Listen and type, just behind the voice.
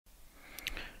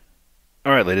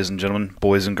All right, ladies and gentlemen,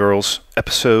 boys and girls,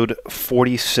 episode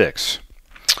 46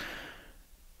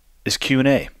 is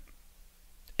Q&A.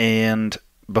 And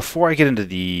before I get into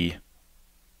the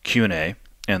Q&A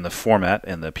and the format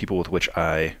and the people with which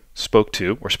I spoke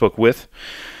with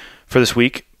for this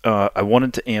week, I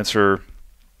wanted to answer,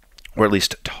 or at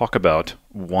least talk about,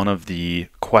 one of the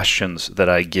questions that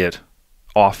I get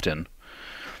often.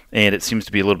 And it seems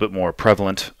to be a little bit more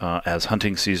prevalent as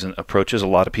hunting season approaches. A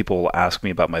lot of people will ask me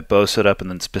about my bow setup and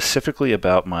then specifically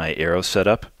about my arrow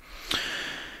setup.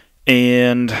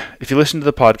 And if you listen to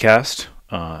the podcast,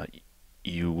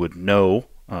 you would know,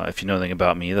 if you know anything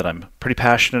about me, that I'm pretty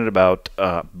passionate about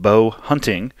bow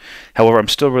hunting. However, I'm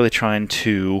still really trying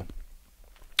to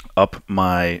up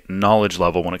my knowledge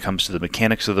level when it comes to the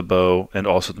mechanics of the bow and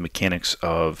also the mechanics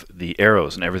of the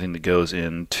arrows and everything that goes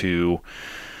into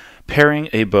pairing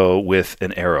a bow with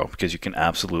an arrow, because you can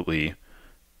absolutely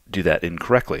do that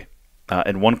incorrectly.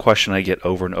 And one question I get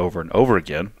over and over and over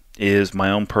again is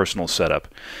my own personal setup.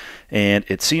 And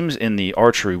it seems in the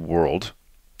archery world,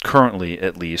 currently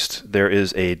at least, there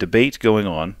is a debate going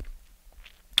on,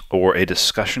 or a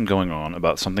discussion going on,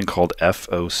 about something called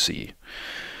FOC,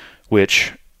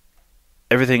 which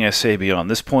everything I say beyond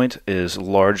this point is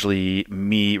largely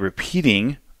me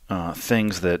repeating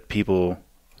things that people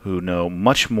who know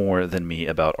much more than me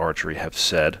about archery have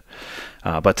said.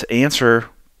 But to answer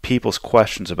people's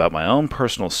questions about my own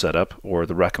personal setup or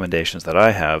the recommendations that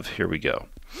I have, here we go.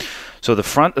 So the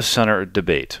front of center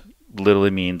debate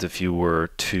literally means if you were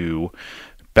to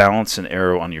balance an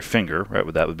arrow on your finger,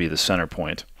 right, that would be the center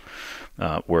point,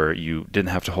 where you didn't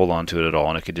have to hold on to it at all,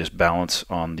 and it could just balance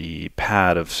on the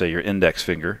pad of, say, your index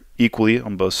finger equally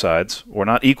on both sides, or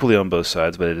not equally on both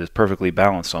sides, but it is perfectly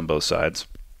balanced on both sides.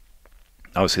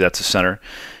 Obviously, that's the center.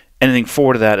 Anything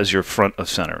forward of that is your front of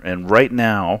center. And right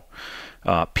now,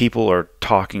 people are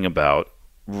talking about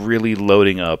really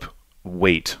loading up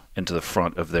weight into the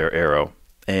front of their arrow.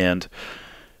 And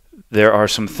there are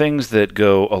some things that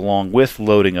go along with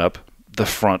loading up the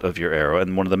front of your arrow.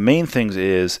 And one of the main things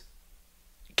is,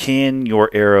 can your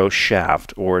arrow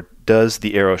shaft, or does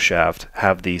the arrow shaft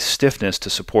have the stiffness to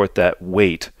support that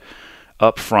weight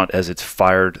up front as it's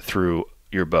fired through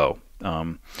your bow?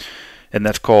 And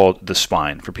that's called the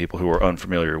spine for people who are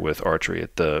unfamiliar with archery.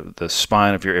 The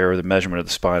spine of your arrow, the measurement of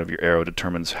the spine of your arrow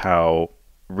determines how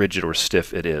rigid or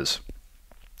stiff it is.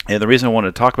 And the reason I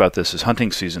wanted to talk about this is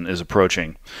hunting season is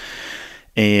approaching.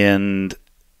 And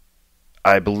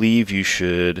I believe you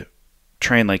should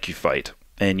train like you fight.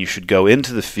 And you should go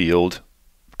into the field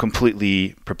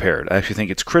completely prepared. I actually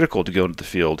think it's critical to go into the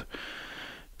field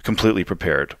completely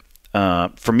prepared.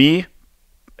 For me,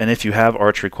 and if you have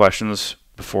archery questions,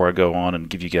 before I go on and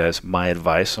give you guys my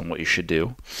advice on what you should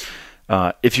do,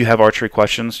 if you have archery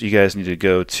questions, you guys need to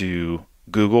go to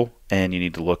Google and you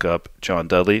need to look up John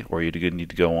Dudley, or you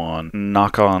need to go on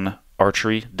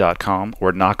knockonarchery.com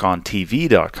or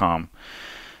knockontv.com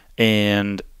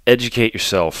and educate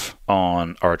yourself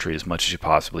on archery as much as you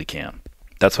possibly can.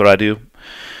 That's what I do.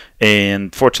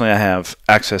 And fortunately, I have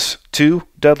access to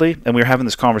Dudley, and we were having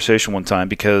this conversation one time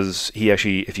because he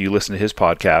actually, if you listen to his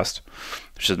podcast,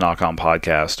 which is a Knock On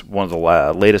podcast, one of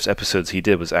the latest episodes he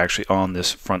did was actually on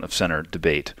this front of center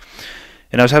debate.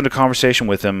 And I was having a conversation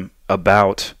with him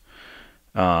about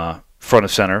front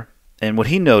of center, and what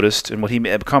he noticed, and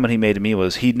a comment he made to me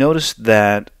was, he noticed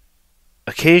that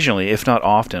occasionally, if not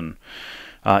often,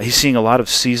 he's seeing a lot of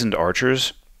seasoned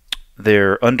archers,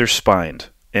 they're underspined.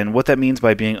 And what that means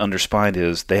by being underspined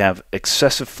is they have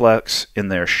excessive flex in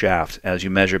their shaft as you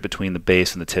measure between the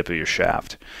base and the tip of your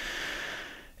shaft.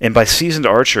 And by seasoned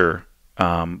archer,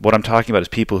 what I'm talking about is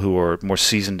people who are more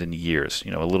seasoned in years,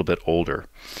 a little bit older.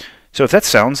 So if that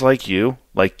sounds like you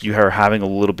are having a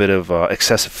little bit of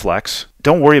excessive flex,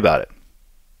 don't worry about it,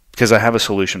 because I have a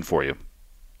solution for you.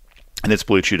 And it's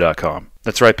BlueChew.com.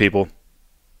 That's right, people.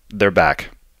 They're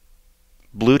back.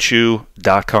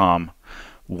 BlueChew.com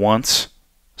wants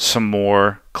some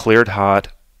more cleared hot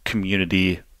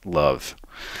community love.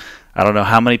 I don't know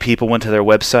how many people went to their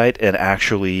website and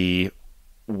actually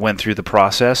went through the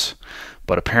process,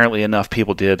 but apparently enough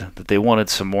people did that they wanted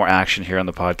some more action here on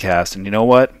the podcast. And you know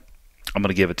what? I'm going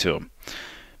to give it to them,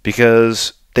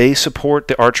 because they support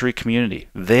the archery community.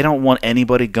 They don't want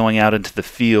anybody going out into the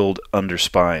field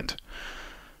underspined,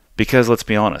 because let's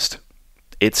be honest,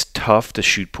 it's tough to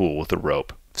shoot pool with a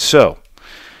rope. So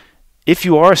if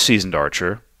you are a seasoned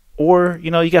archer, or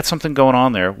you got something going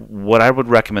on there, what I would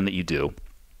recommend that you do,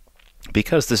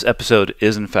 because this episode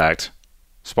is in fact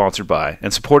sponsored by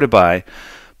and supported by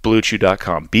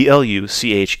BlueChew.com,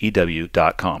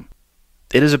 BluChew.com.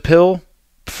 It is a pill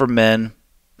for men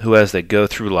who, as they go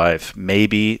through life,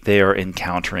 maybe they are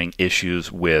encountering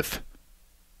issues with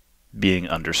being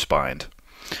underspined.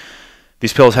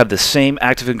 These pills have the same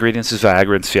active ingredients as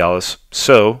Viagra and Cialis,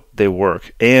 so they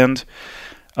work. And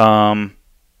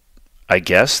I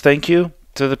guess thank you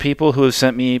to the people who have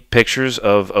sent me pictures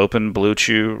of open Blue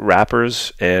Chew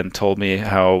wrappers and told me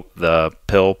how the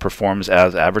pill performs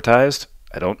as advertised.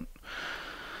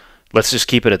 Let's just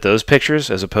keep it at those pictures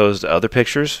as opposed to other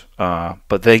pictures.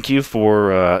 But thank you for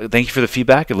the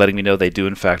feedback and letting me know they do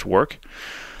in fact work.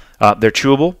 They're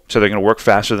chewable, so they're going to work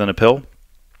faster than a pill.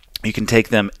 You can take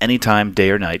them anytime,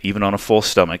 day or night, even on a full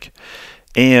stomach.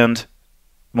 And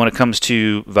when it comes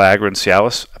to Viagra and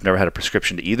Cialis, I've never had a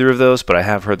prescription to either of those, but I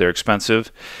have heard they're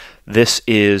expensive. This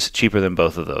is cheaper than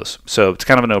both of those, so it's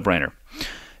kind of a no-brainer.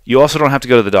 You also don't have to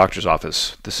go to the doctor's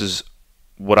office. This is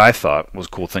what I thought was a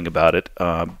cool thing about it.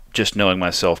 Just knowing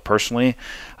myself personally,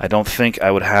 I don't think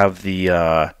I would have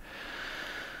the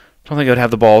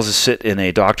balls to sit in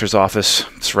a doctor's office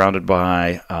surrounded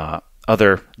by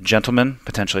other gentlemen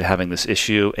potentially having this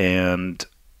issue and,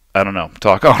 I don't know,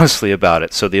 talk honestly about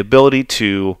it. So the ability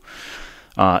to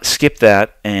skip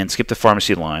that and skip the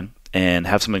pharmacy line and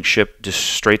have something shipped just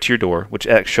straight to your door, which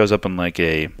shows up in like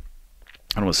I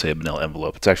don't want to say a manila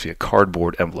envelope. It's actually a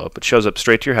cardboard envelope. It shows up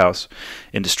straight to your house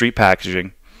into street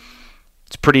packaging.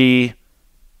 It's pretty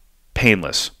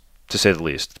painless, to say the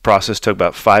least. The process took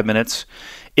about 5 minutes.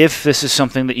 If this is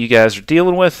something that you guys are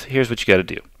dealing with, here's what you got to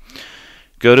do.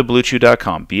 Go to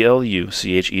bluechew.com,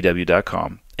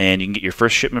 BLUCHEW.com, and you can get your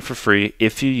first shipment for free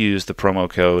if you use the promo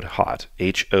code HOT,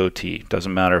 H-O-T.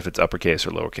 Doesn't matter if it's uppercase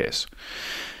or lowercase.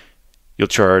 You'll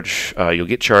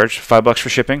get charged $5 for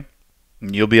shipping,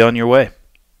 and you'll be on your way.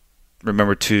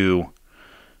 Remember to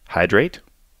hydrate,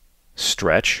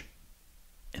 stretch,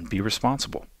 and be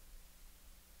responsible.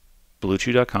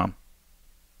 BlueChew.com,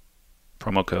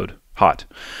 promo code HOT.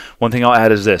 One thing I'll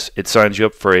add is this. It signs you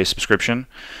up for a subscription.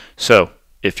 So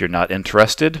if you're not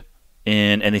interested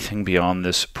in anything beyond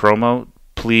this promo,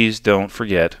 please don't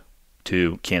forget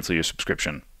to cancel your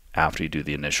subscription after you do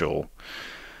the initial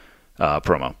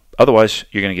promo. Otherwise,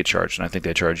 you're going to get charged, and I think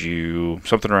they charge you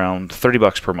something around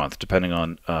 $30 per month, depending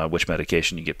on which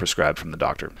medication you get prescribed from the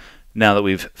doctor. Now that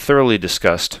we've thoroughly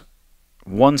discussed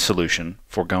one solution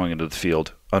for going into the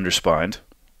field underspined,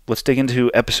 let's dig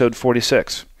into episode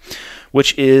 46,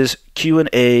 which is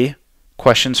Q&A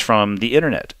questions from the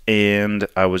internet. And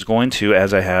I was going to,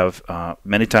 as I have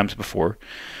many times before,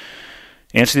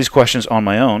 answer these questions on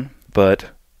my own,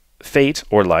 but fate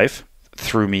or life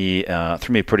threw me a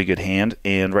pretty good hand.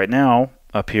 And right now,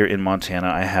 up here in Montana,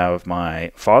 I have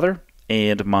my father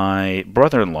and my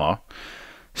brother-in-law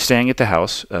staying at the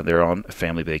house. They're on a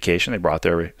family vacation. They brought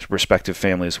their respective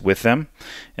families with them.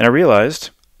 And I realized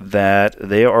that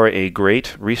they are a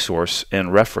great resource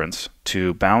and reference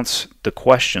to bounce the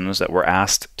questions that were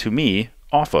asked to me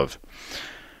off of.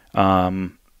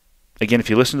 Again, if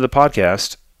you listen to the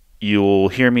podcast, you'll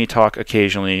hear me talk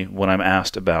occasionally when I'm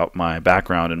asked about my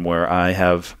background and where I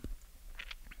have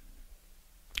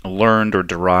learned or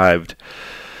derived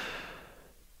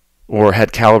or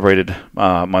had calibrated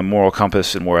my moral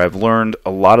compass, and where I've learned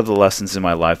a lot of the lessons in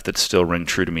my life that still ring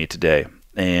true to me today.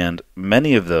 And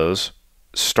many of those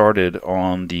started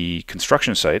on the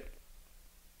construction site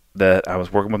that I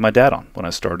was working with my dad on when I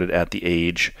started at the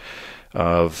age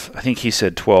of, I think he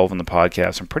said 12 in the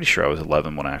podcast. I'm pretty sure I was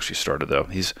 11 when I actually started, though.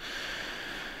 He's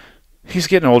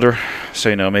getting older,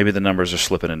 so maybe the numbers are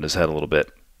slipping into his head a little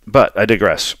bit. But I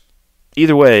digress.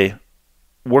 Either way,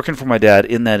 working for my dad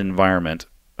in that environment,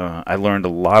 I learned a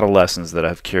lot of lessons that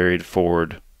I've carried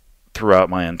forward throughout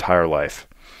my entire life.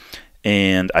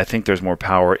 And I think there's more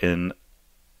power in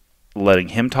letting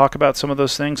him talk about some of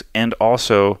those things, and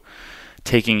also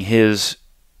taking his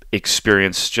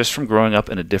experience just from growing up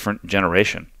in a different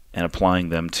generation and applying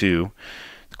them to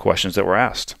the questions that were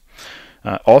asked.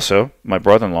 Also, my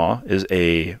brother-in-law is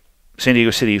a San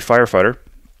Diego City firefighter.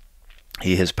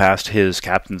 He has passed his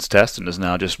captain's test and is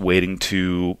now just waiting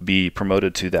to be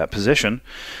promoted to that position.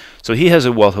 So he has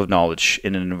a wealth of knowledge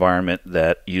in an environment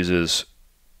that uses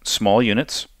small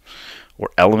units or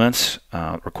elements,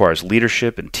 requires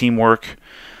leadership and teamwork,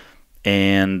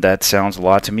 and that sounds a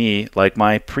lot to me like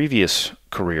my previous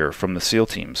career from the SEAL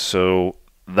teams. So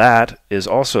that is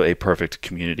also a perfect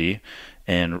community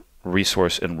and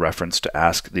resource and reference to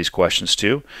ask these questions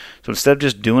to. So instead of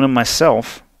just doing them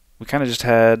myself, we kind of just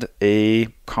had a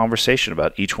conversation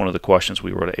about each one of the questions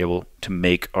we were able to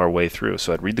make our way through.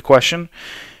 So I'd read the question,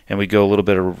 and we'd go a little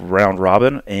bit of round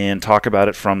robin and talk about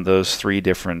it from those three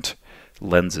different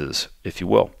lenses, if you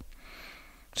will.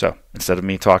 So instead of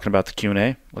me talking about the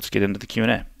Q&A, let's get into the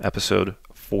Q&A. Episode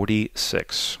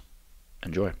 46.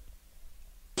 Enjoy.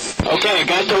 Okay,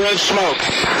 got the red smoke.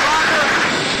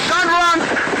 Gun run,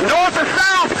 north and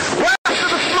south, west of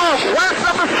the smoke, west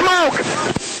of the smoke.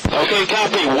 Okay,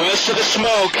 copy, west of the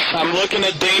smoke. I'm looking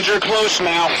at danger close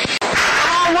now.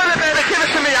 Come on with it, baby, give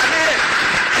it to me, I need it.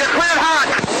 You're cleared hot.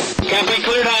 Copy,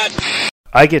 cleared hot.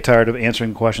 I get tired of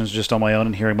answering questions just on my own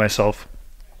and hearing myself,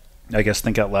 I guess,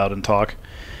 think out loud and talk.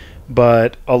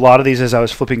 But a lot of these, as I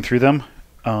was flipping through them,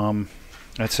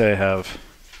 I'd say I have...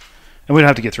 And we don't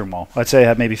have to get through them all. I'd say I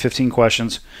have maybe 15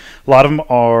 questions. A lot of them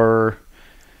are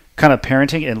kind of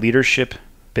parenting and leadership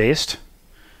based.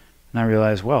 And I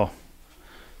realized, well,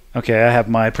 okay, I have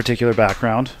my particular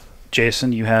background.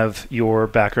 Jason, you have your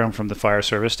background from the fire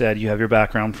service. Dad, you have your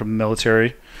background from the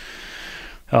military.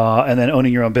 And then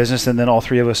owning your own business. And then all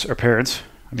three of us are parents.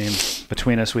 I mean,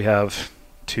 between us, we have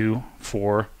 2,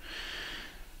 4.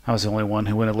 I was the only one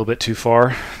who went a little bit too far.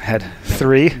 Had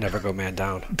 3. Never go man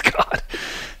down. God.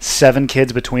 7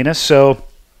 kids between us. So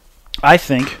I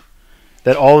think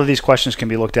that all of these questions can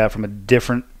be looked at from a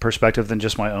different perspective than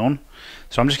just my own.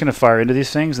 So I'm just going to fire into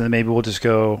these things, and then maybe we'll just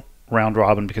go round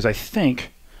robin, because I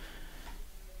think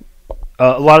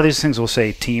a lot of these things will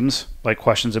say teams, like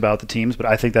questions about the teams, but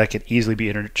I think that could easily be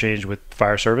interchanged with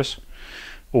fire service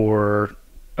or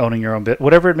owning your own bit,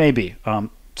 whatever it may be.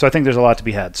 So I think there's a lot to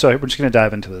be had. So we're just going to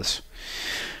dive into this.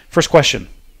 First question.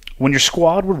 When your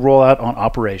squad would roll out on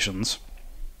operations,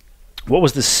 what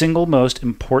was the single most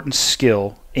important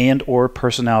skill and or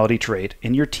personality trait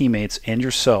in your teammates and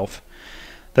yourself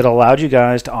that allowed you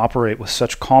guys to operate with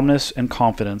such calmness and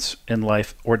confidence in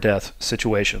life or death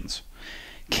situations?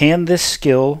 Can this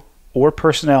skill or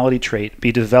personality trait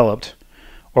be developed,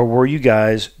 or were you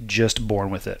guys just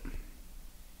born with it?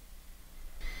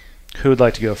 Who would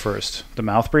like to go first? The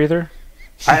mouth breather?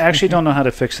 I actually don't know how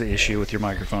to fix the issue with your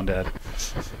microphone, Dad.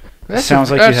 Sounds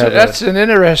like you have That's an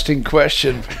interesting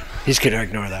question. He's going to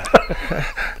ignore that.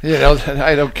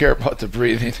 I don't care about the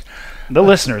breathing. The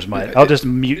listeners might. I'll just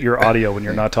mute your audio when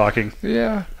you're not talking.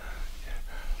 Yeah.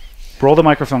 Roll the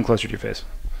microphone closer to your face.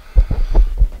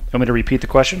 Want me to repeat the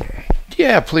question?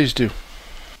 Yeah, please do.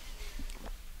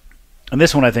 And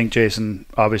this one, I think, Jason,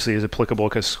 obviously is applicable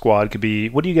because squad could be...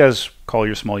 What do you guys call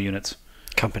your small units?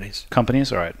 Companies.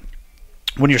 Companies? All right.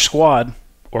 When your squad,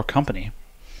 or company,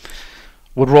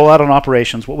 would roll out on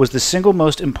operations, what was the single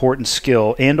most important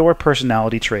skill and or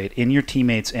personality trait in your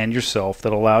teammates and yourself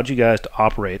that allowed you guys to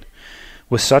operate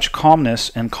with such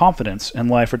calmness and confidence in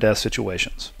life or death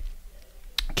situations?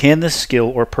 Can this skill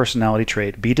or personality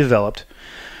trait be developed,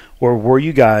 or were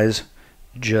you guys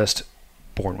just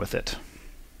born with it?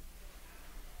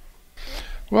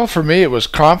 Well, for me, it was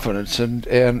confidence, and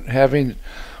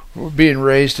being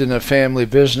raised in a family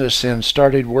business and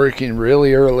started working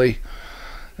really early.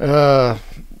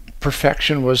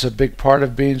 Perfection was a big part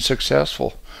of being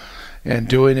successful, and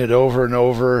doing it over and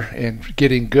over and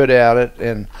getting good at it,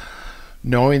 and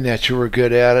knowing that you were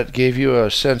good at it gave you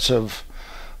a sense of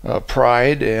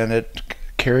pride, and it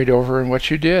carried over in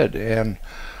what you did. And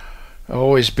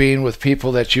always being with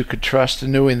people that you could trust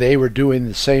and knowing they were doing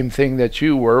the same thing that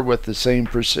you were with the same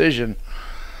precision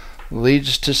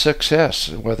leads to success,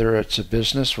 whether it's a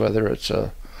business, whether it's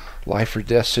a life or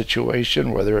death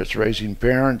situation, whether it's raising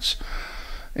parents.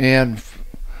 And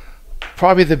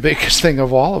probably the biggest thing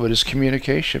of all of it is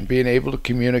communication, being able to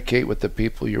communicate with the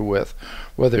people you're with,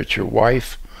 whether it's your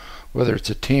wife, whether it's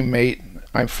a teammate.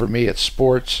 For me, it's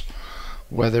sports,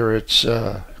 whether it's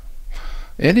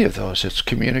any of those. It's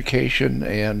communication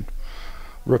and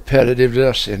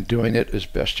repetitiveness and doing it as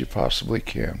best you possibly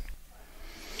can.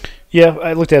 Yeah,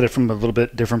 I looked at it from a little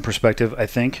bit different perspective, I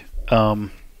think. I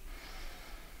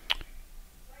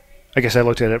guess I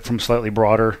looked at it from slightly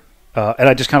broader, and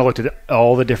I just kind of looked at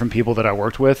all the different people that I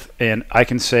worked with, and I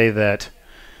can say that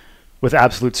with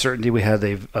absolute certainty we had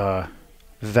a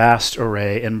vast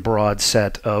array and broad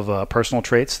set of personal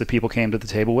traits that people came to the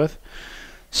table with.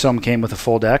 Some came with a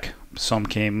full deck, some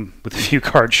came with a few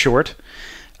cards short,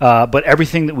 but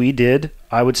everything that we did,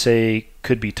 I would say,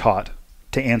 could be taught.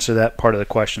 To answer that part of the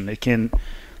question,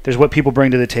 there's what people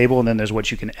bring to the table, and then there's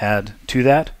what you can add to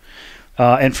that.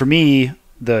 And for me,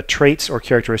 the traits or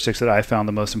characteristics that I found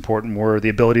the most important were the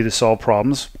ability to solve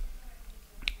problems,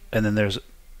 and then there's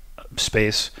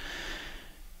space.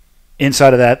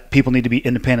 Inside of that, people need to be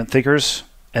independent thinkers,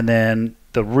 and then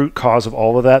the root cause of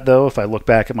all of that, though, if I look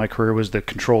back at my career, was the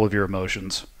control of your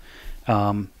emotions.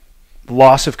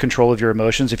 Loss of control of your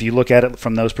emotions. If you look at it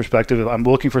from those perspectives, I'm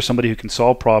looking for somebody who can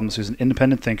solve problems, who's an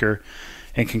independent thinker,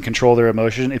 and can control their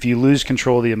emotion. If you lose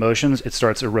control of the emotions, it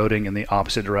starts eroding in the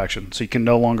opposite direction. So you can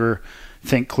no longer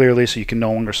think clearly, so you can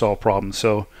no longer solve problems.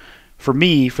 So for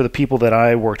me, for the people that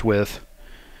I worked with,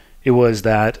 it was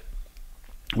that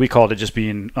we called it just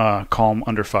being calm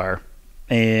under fire.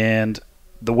 And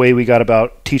the way we got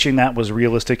about teaching that was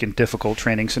realistic and difficult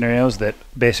training scenarios that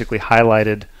basically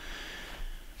highlighted,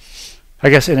 I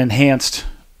guess, an enhanced.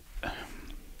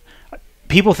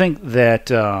 People think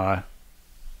that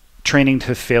training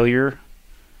to failure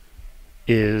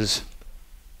is,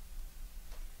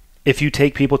 if you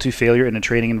take people to failure in a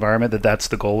training environment, that's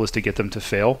the goal, is to get them to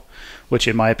fail. Which,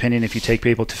 in my opinion, if you take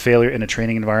people to failure in a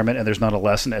training environment and there's not a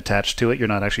lesson attached to it, you're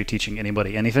not actually teaching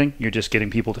anybody anything. You're just getting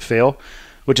people to fail,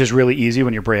 which is really easy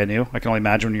when you're brand new. I can only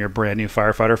imagine when you're a brand new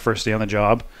firefighter, first day on the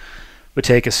job, would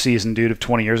take a seasoned dude of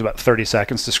 20 years about 30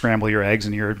 seconds to scramble your eggs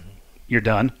and you're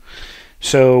done.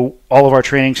 So all of our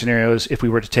training scenarios, if we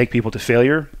were to take people to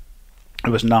failure, it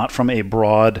was not from a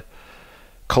broad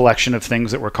collection of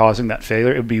things that were causing that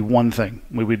failure. It would be one thing.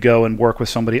 We would go and work with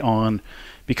somebody on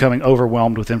becoming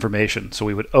overwhelmed with information. So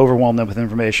we would overwhelm them with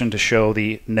information to show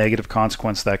the negative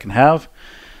consequence that can have.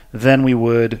 Then we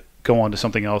would go on to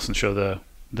something else and show the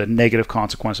negative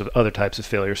consequence of other types of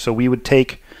failure. So we would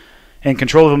take, and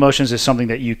control of emotions is something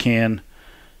that you can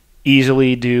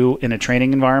easily do in a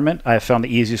training environment. I have found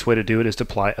the easiest way to do it is to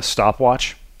apply a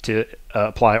stopwatch, to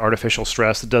apply artificial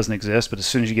stress that doesn't exist. But as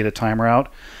soon as you get a timer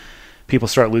out, people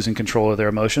start losing control of their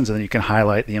emotions, and then you can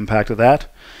highlight the impact of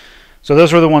that. So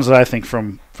those were the ones that I think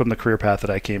from the career path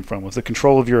that I came from, was the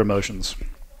control of your emotions.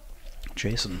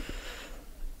 Jason.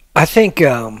 I think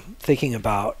thinking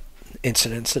about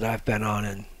incidents that I've been on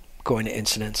and going to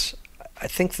incidents, I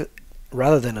think that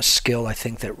rather than a skill, I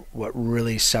think that what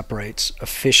really separates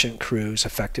efficient crews,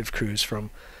 effective crews,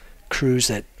 from crews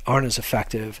that aren't as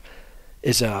effective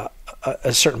is a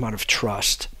certain amount of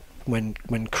trust.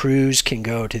 When crews can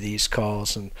go to these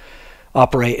calls and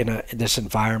operate in this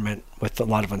environment with a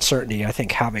lot of uncertainty, I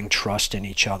think having trust in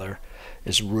each other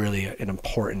is really an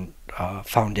important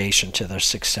foundation to their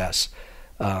success.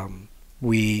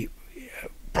 We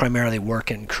primarily work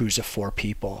in crews of 4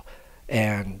 people,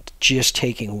 and just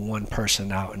taking one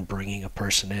person out and bringing a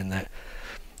person in that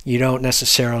you don't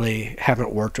necessarily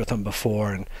haven't worked with them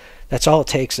before, and that's all it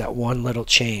takes, that one little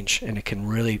change, and it can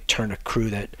really turn a crew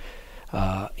that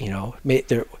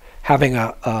they're having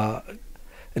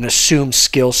an assumed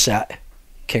skill set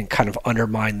can kind of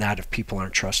undermine that if people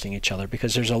aren't trusting each other,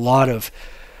 because there's a lot of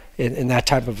in that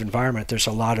type of environment, there's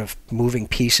a lot of moving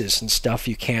pieces and stuff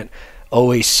you can't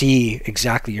always see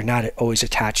exactly. You're not always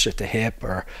attached at the hip,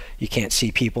 or you can't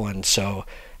see people, and so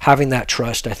having that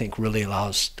trust, I think, really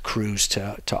allows crews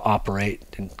to operate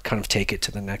and kind of take it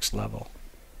to the next level.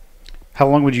 How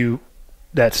long would you,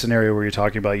 that scenario where you're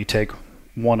talking about, you take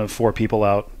one of 4 people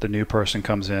out, the new person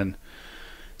comes in,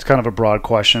 it's kind of a broad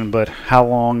question, but how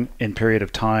long in period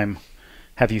of time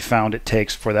have you found it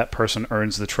takes for that person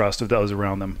earns the trust of those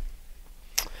around them?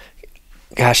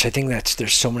 Gosh, I think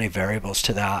there's so many variables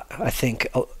to that. I think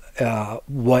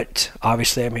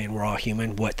obviously, I mean, we're all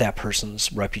human, what that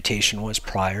person's reputation was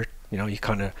prior. You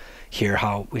kind of hear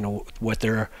how, what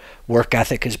their work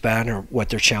ethic has been or what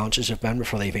their challenges have been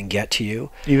before they even get to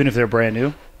you. Even if they're brand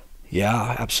new?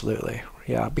 Yeah, absolutely.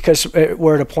 Yeah, because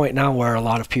we're at a point now where a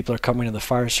lot of people are coming to the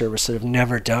fire service that have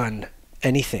never done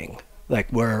anything. Like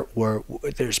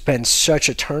there's been such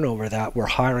a turnover that we're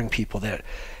hiring people that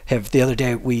have. The other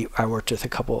day, I worked with a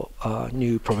couple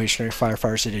new probationary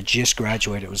firefighters that had just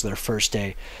graduated. It was their first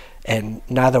day, and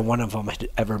neither one of them had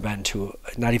ever been to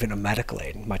not even a medical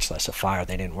aid, much less a fire.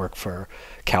 They didn't work for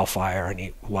CAL FIRE or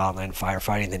any wildland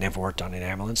firefighting. They never worked on an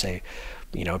ambulance. They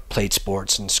played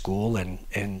sports in school,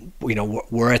 and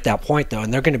we're at that point though,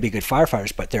 and they're going to be good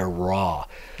firefighters, but they're raw.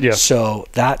 Yeah. So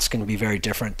that's going to be very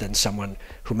different than someone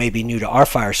who may be new to our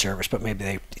fire service, but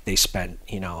maybe they spent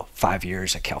 5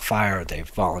 years at CAL FIRE, or they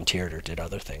volunteered or did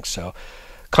other things. So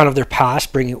kind of their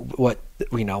past, bringing what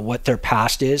their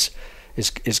past is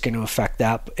going to affect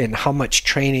that, and how much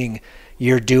training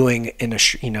you're doing in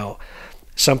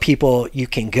some people you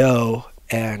can go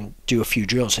and do a few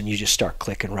drills and you just start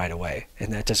clicking right away,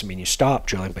 and that doesn't mean you stop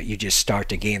drilling, but you just start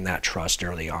to gain that trust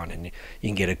early on, and you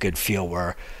can get a good feel.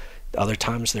 Where other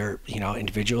times they're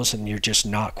individuals and you're just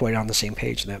not quite on the same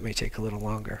page, and that may take a little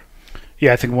longer.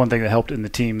 Yeah, I think one thing that helped in the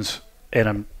teams,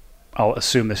 and I'll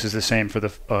assume this is the same for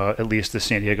the at least the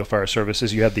San Diego Fire Service,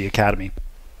 is you have the academy.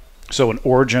 So an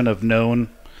origin of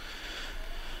known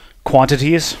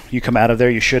quantities, you come out of there,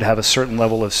 you should have a certain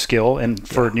level of skill. And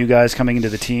for new guys coming into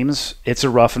the teams, it's a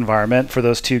rough environment for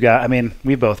those 2 guys. I mean,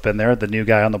 we've both been there, the new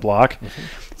guy on the block.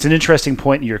 Mm-hmm. It's an interesting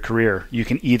point in your career. You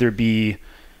can either be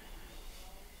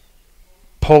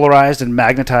polarized and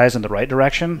magnetized in the right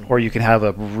direction, or you can have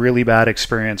a really bad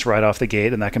experience right off the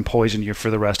gate, and that can poison you for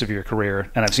the rest of your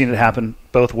career. And I've seen it happen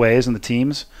both ways in the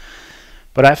teams.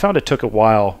 But I found it took a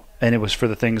while. and it was for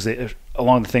the things that,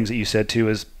 along the things that you said too,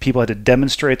 is people had to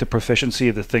demonstrate the proficiency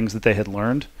of the things that they had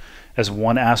learned as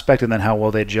one aspect, and then how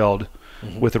well they gelled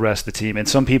with the rest of the team. And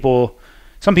some people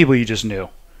you just knew,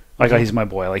 like, he's my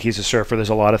boy, like, he's a surfer, there's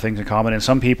a lot of things in common. And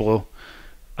some people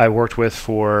I worked with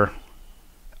for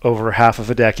over half of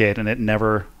a decade, and it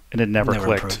never clicked.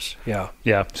 Improves. Yeah.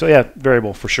 Yeah. So yeah,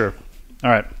 variable for sure. All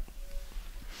right.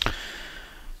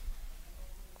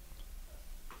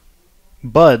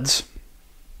 BUDS,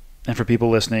 and for people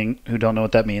listening who don't know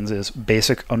what that means, is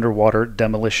Basic Underwater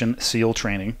Demolition SEAL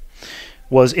Training,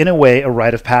 was in a way a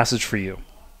rite of passage for you.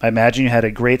 I imagine you had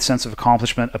a great sense of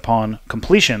accomplishment upon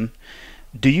completion.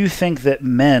 Do you think that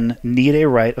men need a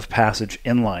rite of passage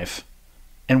in life?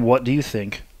 And what do you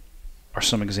think are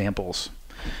some examples?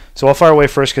 So I'll fire away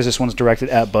first because this one's directed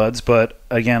at BUDS, but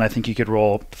again, I think you could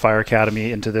roll Fire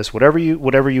Academy into this, whatever you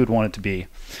would want it to be.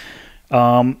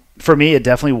 For me, it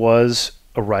definitely was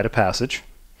a rite of passage,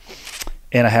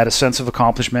 and I had a sense of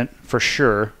accomplishment for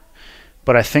sure.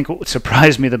 But I think what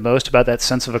surprised me the most about that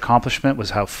sense of accomplishment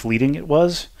was how fleeting it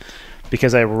was,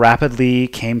 because I rapidly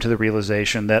came to the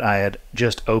realization that I had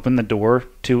just opened the door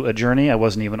to a journey. I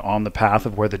wasn't even on the path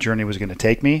of where the journey was going to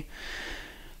take me.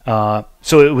 So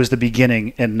it was the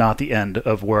beginning and not the end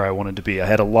of where I wanted to be. I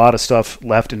had a lot of stuff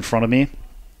left in front of me.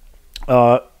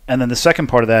 And then the second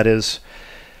part of that is,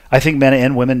 I think men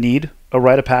and women need a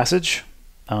rite of passage.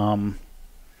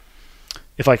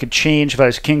 If I could change, if I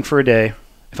was king for a day,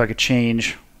 if I could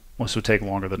change, this would take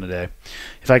longer than a day.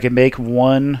 If I could make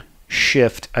one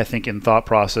shift, I think, in thought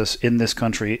process in this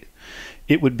country,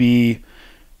 it would be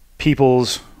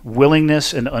people's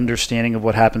willingness and understanding of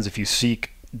what happens if you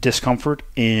seek discomfort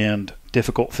and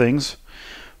difficult things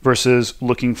versus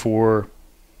looking for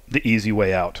the easy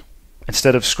way out.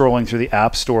 Instead of scrolling through the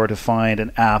app store to find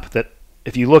an app that,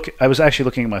 if you look, I was actually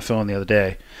looking at my phone the other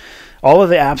day. All of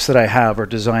the apps that I have are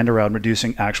designed around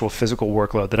reducing actual physical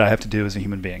workload that I have to do as a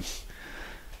human being.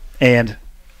 And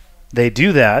they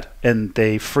do that, and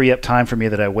they free up time for me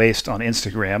that I waste on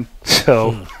Instagram.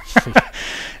 So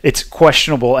it's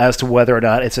questionable as to whether or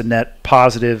not it's a net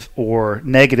positive or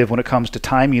negative when it comes to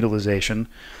time utilization.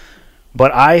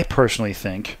 But I personally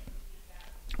think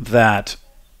that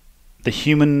the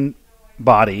human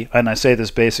body, and I say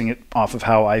this basing it off of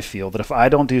how I feel, that if I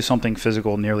don't do something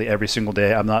physical nearly every single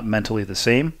day, I'm not mentally the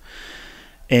same.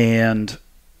 And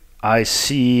I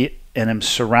see and am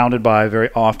surrounded by very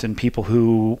often people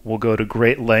who will go to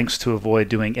great lengths to avoid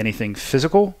doing anything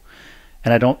physical,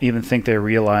 and I don't even think they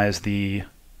realize the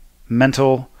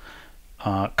mental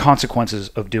consequences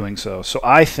of doing so. So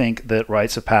I think that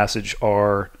rites of passage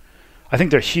I think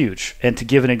they're huge. And to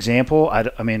give an example,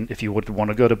 I mean, if you would want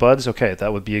to go to BUDS, okay,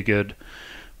 that would be a good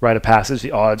rite of passage.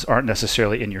 The odds aren't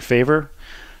necessarily in your favor.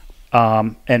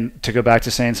 And to go back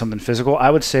to saying something physical, I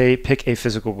would say pick a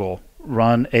physical goal.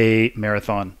 Run a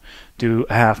marathon, do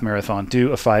a half marathon,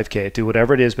 do a 5K, do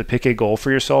whatever it is, but pick a goal for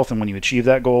yourself. And when you achieve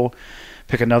that goal,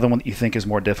 pick another one that you think is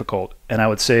more difficult. And I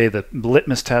would say the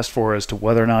litmus test for as to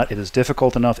whether or not it is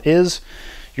difficult enough is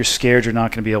you're scared you're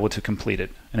not going to be able to complete it.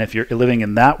 And if you're living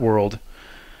in that world,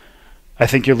 I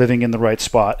think you're living in the right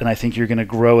spot, and I think you're going to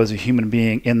grow as a human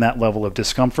being in that level of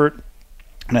discomfort.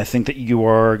 And I think that you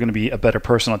are going to be a better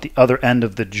person at the other end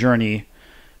of the journey.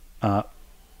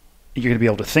 You're going to be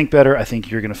able to think better. I think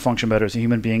you're going to function better as a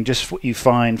human being. Just what you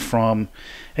find from,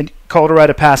 and call it a rite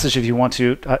of passage if you want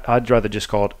to. I'd rather just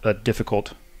call it a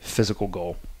difficult physical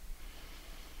goal.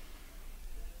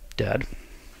 Dad?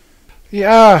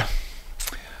 Yeah,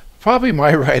 probably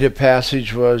my rite of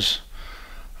passage was,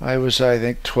 I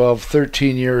think, 12,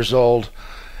 13 years old.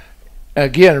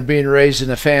 Again, being raised in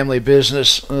a family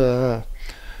business, and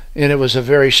it was a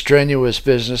very strenuous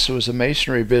business. It was a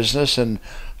masonry business, and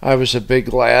I was a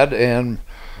big lad, and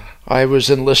I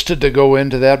was enlisted to go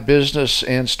into that business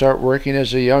and start working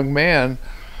as a young man,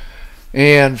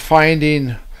 and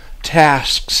finding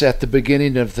tasks at the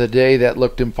beginning of the day that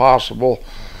looked impossible.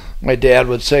 My dad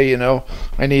would say,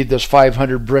 I need this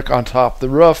 500 brick on top of the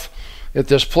roof at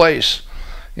this place.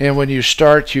 And when you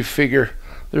start, you figure,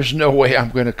 there's no way I'm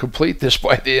going to complete this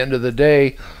by the end of the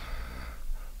day.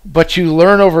 But you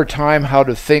learn over time how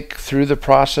to think through the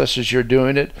process as you're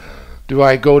doing it. Do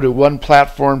I go to one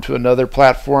platform to another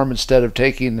platform instead of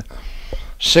taking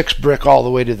 6 brick all the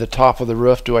way to the top of the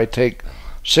roof? Do I take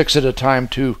 6 at a time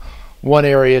to one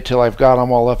area till I've got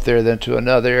them all up there, then to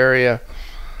another area?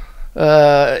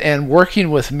 And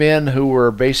working with men who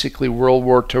were basically World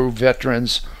War II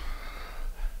veterans,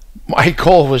 my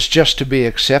goal was just to be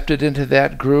accepted into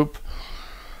that group,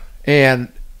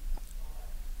 and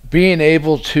being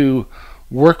able to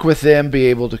work with them, be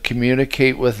able to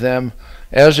communicate with them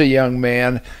as a young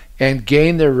man, and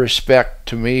gain their respect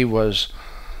to me was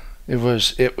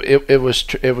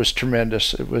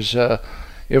tremendous. It was a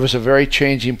very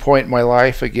changing point in my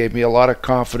life. It gave me a lot of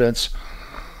confidence.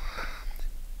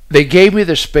 They gave me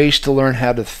the space to learn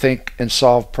how to think and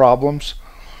solve problems,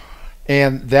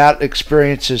 and that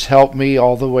experience has helped me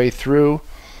all the way through.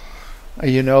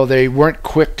 You know, they weren't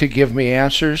quick to give me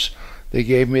answers. They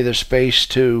gave me the space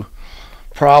to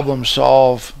problem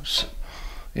solve,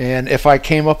 and if I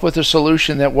came up with a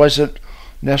solution that wasn't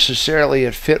necessarily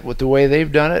it fit with the way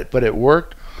they've done it, but it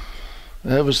worked,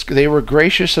 they were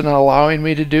gracious in allowing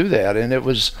me to do that. And it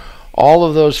was all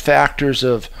of those factors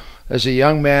of, as a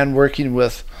young man working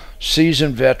with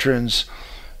seasoned veterans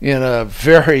in a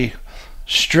very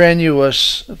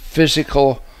strenuous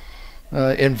physical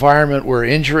environment where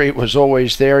injury was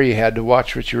always there. You had to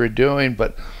watch what you were doing,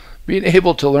 but being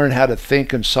able to learn how to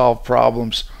think and solve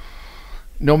problems,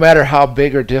 no matter how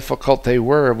big or difficult they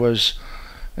were, was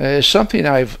something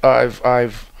I've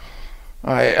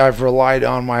relied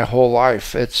on my whole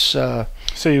life. It's so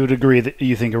you would agree that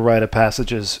you think a rite of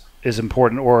passage is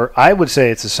important, or I would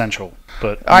say it's essential.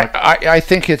 But I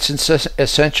think it's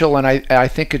essential, and I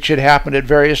think it should happen at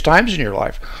various times in your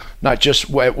life, not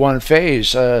just at one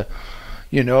phase. Go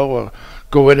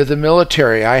into the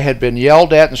military. I had been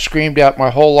yelled at and screamed at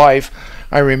my whole life.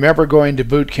 I remember going to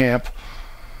boot camp,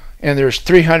 and there's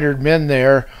 300 men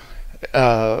there,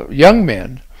 young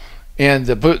men, and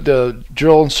the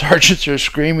drill and sergeants are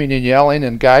screaming and yelling,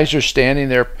 and guys are standing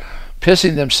there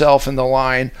pissing themselves in the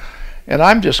line, and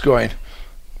I'm just going,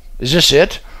 is this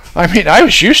it? I mean, I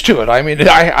was used to it. I mean,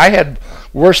 I had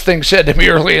worse things said to me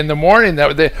early in the morning.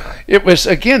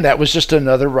 That was just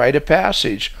another rite of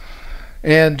passage.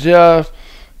 And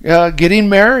getting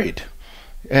married,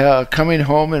 coming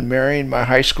home and marrying my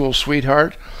high school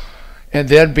sweetheart, and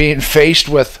then being faced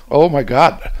with, oh my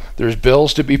God, there's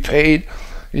bills to be paid.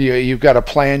 You've got to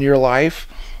plan your life.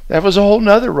 That was a whole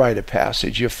nother rite of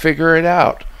passage. You figure it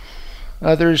out.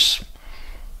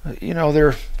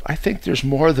 I think there's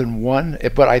more than one,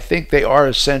 but I think they are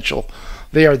essential.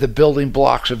 They are the building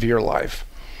blocks of your life.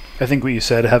 I think what you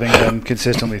said, having them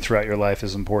consistently throughout your life,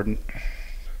 is important.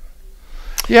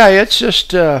 Yeah, it's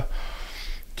just, I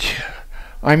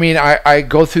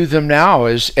go through them now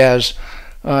as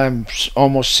I'm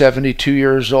almost 72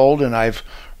 years old, and I've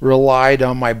relied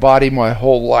on my body my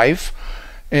whole life,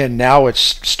 and now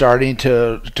it's starting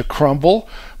to crumble.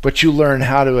 But you learn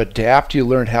how to adapt. You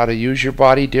learn how to use your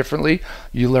body differently.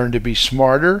 You learn to be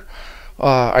smarter.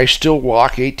 I still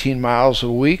walk 18 miles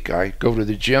a week. I go to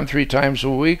the gym 3 times a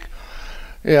week.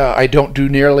 Yeah, I don't do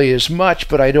nearly as much,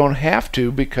 but I don't have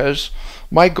to because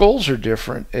my goals are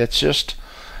different. It's just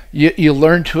you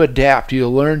learn to adapt. You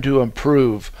learn to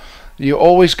improve. You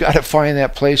always got to find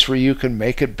that place where you can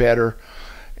make it better,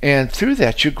 and through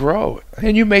that you grow,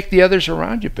 and you make the others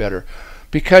around you better,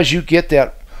 because you get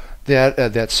that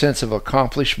sense of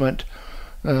accomplishment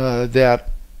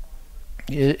that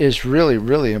is really,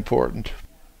 really important.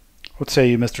 What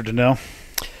say you, Mr. Deneau?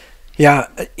 Yeah,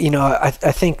 I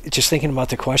think, just thinking about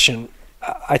the question,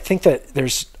 I think that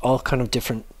there's all kind of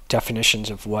different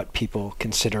definitions of what people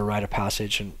consider a rite of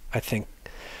passage, and I think,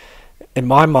 in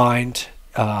my mind,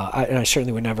 I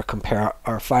certainly would never compare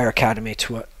our fire academy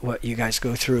to what you guys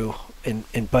go through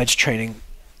in budge training.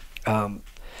 There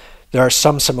are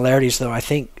some similarities, though. I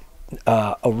think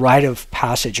a rite of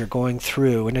passage you're going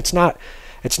through, and it's not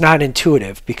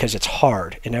intuitive because it's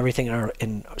hard, and everything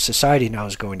in society now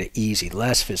is going to easy,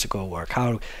 less physical work.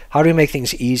 How do we make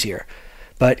things easier?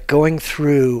 But going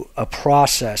through a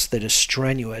process that is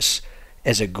strenuous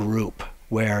as a group,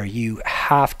 where you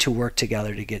have to work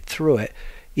together to get through it,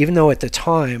 even though at the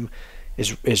time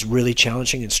is really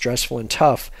challenging and stressful and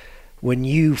tough, when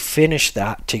you finish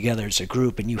that together as a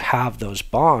group and you have those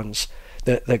bonds,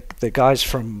 the guys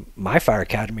from my fire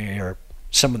academy are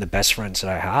some of the best friends that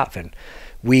I have, and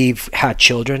we've had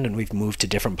children and we've moved to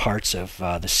different parts of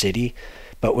the city,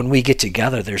 but when we get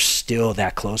together, there's still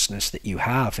that closeness that you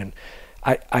have, and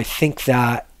I think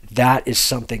that is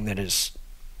something that is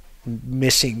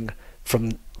missing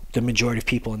from the majority of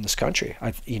people in this country.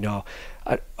 I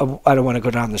don't want to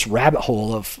go down this rabbit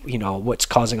hole of what's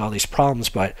causing all these problems,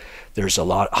 but there's a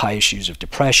lot of high issues of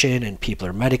depression, and people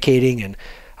are medicating, and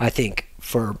I think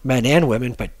for men and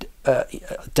women, but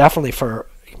definitely for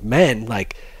men, I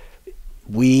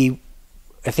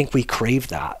think we crave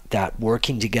that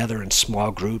working together in small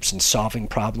groups and solving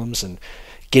problems and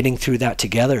getting through that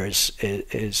together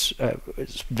is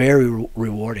very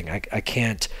rewarding. I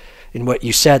can't, in what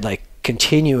you said, like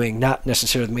continuing, not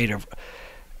necessarily made of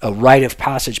a rite of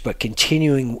passage, but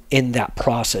continuing in that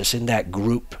process, in that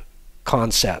group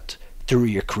concept through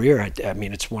your career. I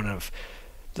mean, it's one of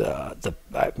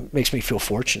it makes me feel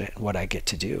fortunate in what I get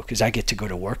to do, because I get to go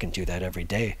to work and do that every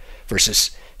day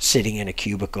versus sitting in a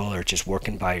cubicle or just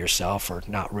working by yourself or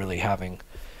not really having,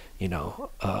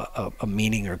 a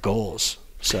meaning or goals.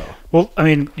 So, well, I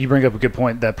mean, you bring up a good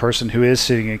point. That person who is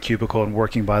sitting in a cubicle and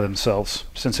working by themselves,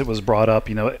 since it was brought up,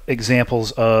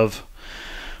 examples of,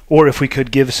 or if we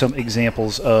could give some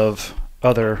examples of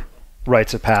other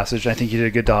rites of passage. I think you did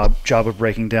a good job of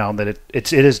breaking down that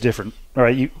it is different. All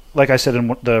right, like I said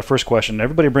in the first question,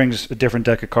 everybody brings a different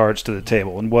deck of cards to the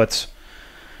table, and I've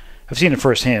seen it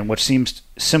firsthand. What seems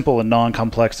simple and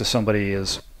non-complex to somebody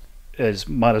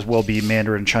might as well be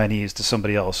Mandarin Chinese to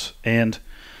somebody else. And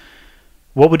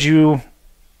what would you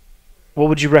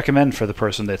recommend for the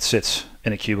person that sits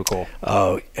in a cubicle?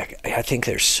 Oh, I think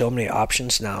there's so many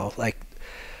options now. Like,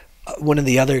 one of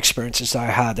the other experiences I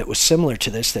had that was similar to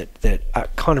this, that I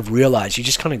kind of realized, you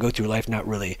just kind of go through life not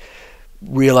really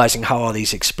realizing how all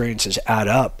these experiences add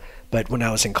up. But when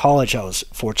I was in college, I was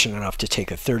fortunate enough to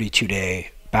take a 32-day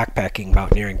backpacking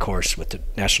mountaineering course with the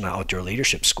National Outdoor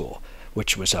Leadership School,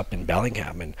 which was up in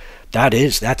Bellingham. And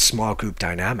that's small group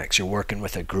dynamics. You're working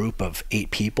with a group of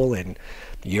 8 people, and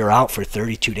you're out for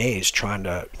 32 days trying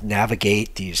to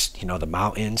navigate these, the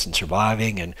mountains and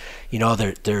surviving. And,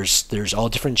 there's all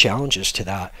different challenges to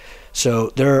that.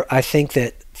 So I think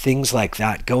that things like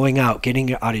that, going out,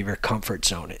 getting out of your comfort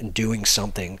zone and doing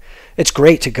something, it's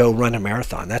great to go run a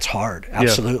marathon. That's hard.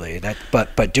 Absolutely. Yeah.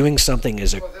 But doing something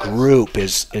as a group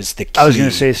is the key. I was going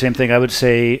to say the same thing. I would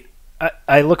say,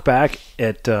 I look back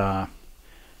at the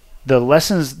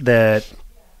lessons that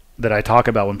I talk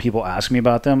about when people ask me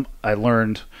about them. I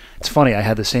learned, it's funny, I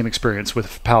had the same experience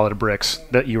with a pallet of bricks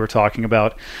that you were talking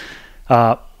about.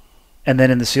 And then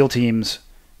in the SEAL teams,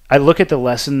 I look at the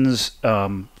lessons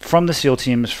from the SEAL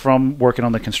teams, from working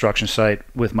on the construction site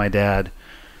with my dad.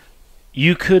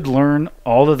 You could learn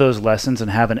all of those lessons and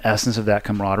have an essence of that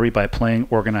camaraderie by playing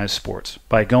organized sports,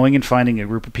 by going and finding a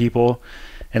group of people.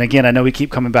 And again, I know we keep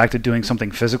coming back to doing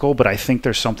something physical, but I think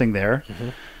there's something there. Mm-hmm.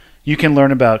 You can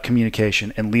learn about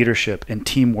communication and leadership and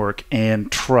teamwork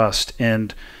and trust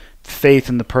and faith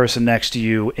in the person next to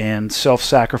you and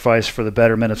self-sacrifice for the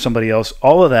betterment of somebody else.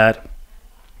 All of that,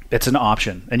 it's an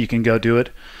option, and you can go do it.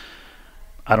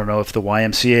 I don't know if the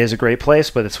YMCA is a great place,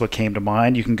 but it's what came to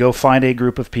mind. You can go find a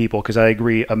group of people, because I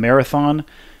agree, a marathon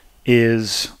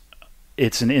it's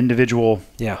an individual.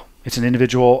 Yeah. It's an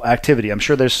individual activity. I'm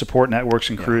sure there's support networks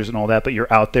and crews and all that, but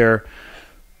you're out there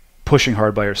pushing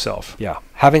hard by yourself. Yeah.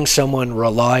 Having someone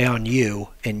rely on you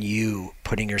and you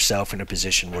putting yourself in a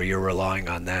position where you're relying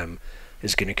on them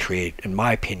is going to create, in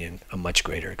my opinion, a much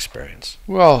greater experience.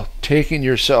 Well, taking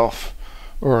yourself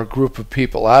or a group of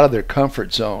people out of their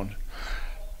comfort zone.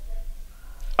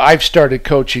 I've started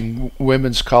coaching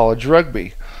women's college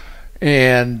rugby,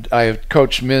 and I've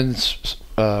coached men's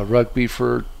rugby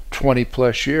for 20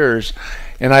 plus years,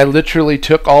 and I literally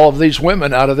took all of these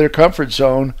women out of their comfort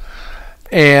zone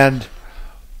and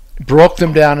broke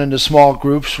them down into small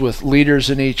groups with leaders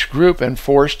in each group and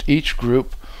forced each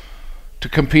group to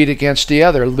compete against the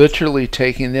other, literally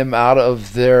taking them out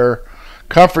of their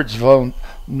comfort zone,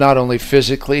 not only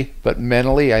physically but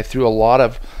mentally. I threw a lot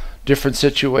of different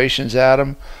situations at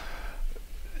them.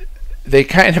 They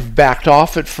kind of backed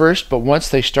off at first, but once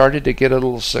they started to get a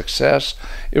little success,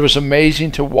 it was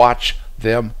amazing to watch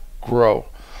them grow.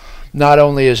 Not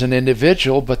only as an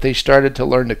individual, but they started to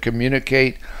learn to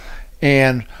communicate,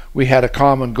 and we had a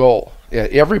common goal.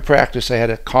 At every practice, I had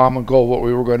a common goal, what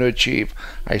we were going to achieve.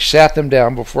 I sat them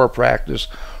down before practice.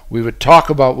 We would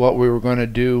talk about what we were going to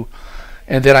do,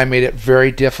 and then I made it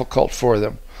very difficult for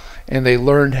them. And they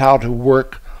learned how to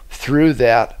work through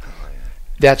that.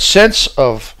 That sense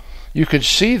of, you could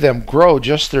see them grow,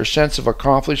 just their sense of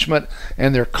accomplishment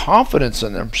and their confidence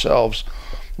in themselves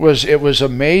it was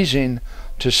amazing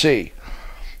to see.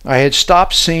 I had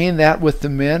stopped seeing that with the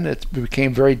men. It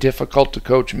became very difficult to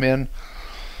coach men.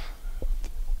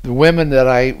 The women that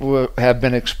I have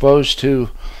been exposed to,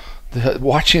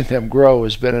 watching them grow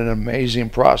has been an amazing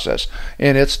process,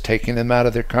 and it's taking them out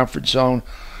of their comfort zone,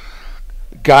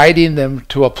 guiding them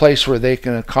to a place where they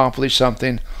can accomplish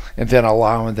something, and then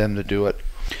allowing them to do it.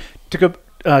 To go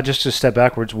just a step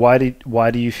backwards, why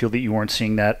do you feel that you weren't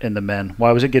seeing that in the men?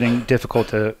 Why was it getting difficult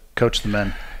to coach the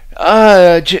men?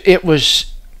 It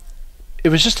was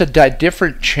just a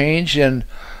different change in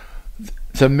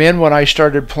the men. When I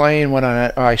started playing, when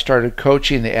I started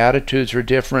coaching, the attitudes were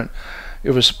different.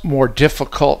 It was more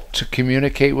difficult to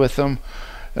communicate with them.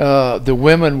 The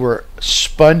women were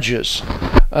sponges,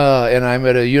 and I'm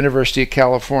at a University of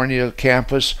California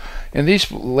campus, and these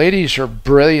ladies are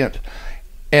brilliant,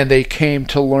 and they came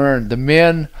to learn. The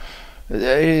men,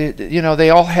 they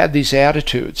all had these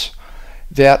attitudes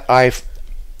that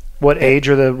What age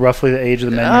are roughly the age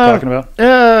of the men you're talking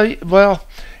about? Well,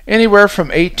 anywhere from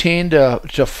 18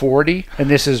 to 40. And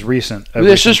this is recent.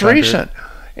 This is recent.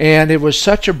 And it was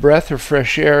such a breath of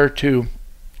fresh air to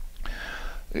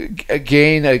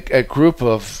gain a group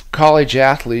of college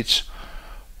athletes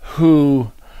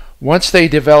who, once they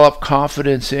develop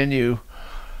confidence in you,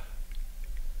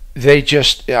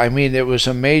 it was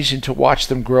amazing to watch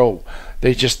them grow.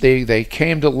 They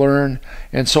came to learn,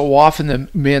 and so often the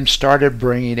men started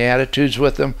bringing attitudes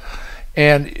with them,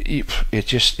 and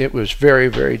it was very,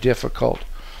 very difficult.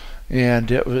 And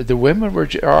the women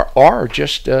are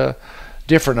just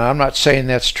different. I'm not saying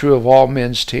that's true of all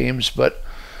men's teams, but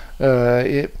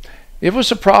it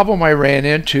was a problem I ran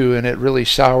into, and it really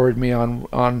soured me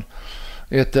on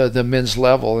at the men's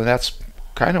level, and that's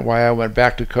kind of why I went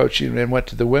back to coaching and went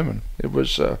to the women. It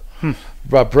was a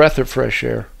breath of fresh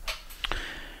air.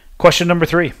 Question number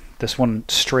 3. This one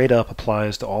straight up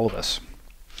applies to all of us.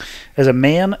 As a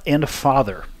man and a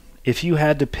father, if you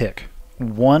had to pick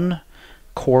one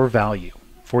core value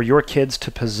for your kids to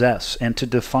possess and to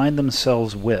define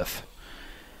themselves with,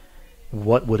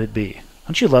 what would it be?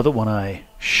 Don't you love it when I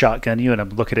shotgun you and I'm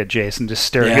looking at Jason just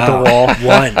staring at the wall?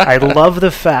 I love the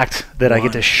fact that I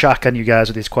get to shotgun you guys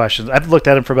with these questions. I've looked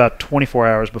at them for about 24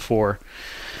 hours before.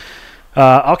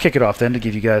 I'll kick it off then to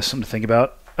give you guys something to think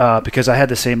about, because I had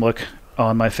the same look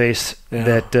on my face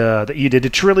that you did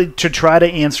to try to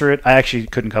answer it. I actually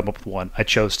couldn't come up with one. I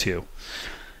chose two.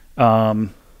 If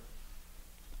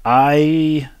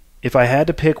I had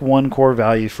to pick one core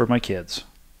value for my kids,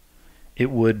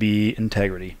 it would be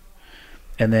integrity.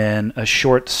 And then a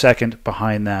short second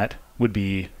behind that would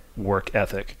be work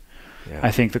ethic. Yeah. I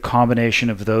think the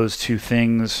combination of those two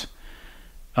things,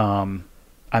 I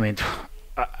think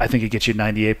it gets you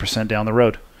 98% down the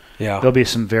road. Yeah. There'll be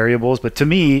some variables, but to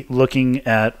me, looking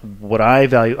at what I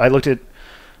value, I looked at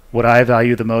what I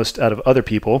value the most out of other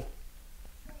people,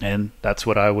 and that's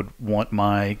what I would want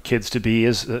my kids to be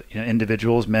as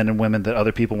individuals, men and women that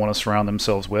other people want to surround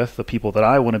themselves with. The people that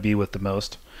I want to be with the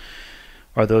most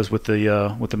are those with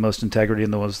the most integrity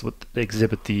and those that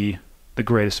exhibit the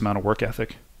greatest amount of work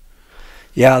ethic.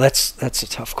 Yeah, that's a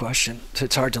tough question.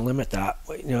 It's hard to limit that.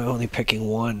 Only picking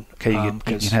one. Okay, you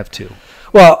can have two.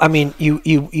 Well, I mean, you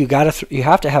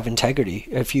have to have integrity.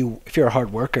 If you're a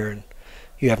hard worker and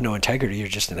you have no integrity, you're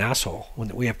just an asshole.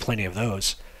 We have plenty of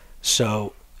those.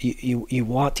 So you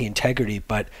want the integrity,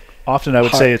 but often I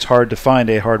would say it's hard to find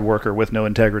a hard worker with no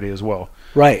integrity as well.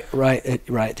 Right.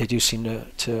 They do seem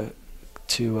to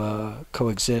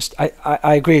coexist.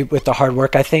 I agree with the hard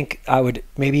work. I think I would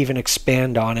maybe even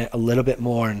expand on it a little bit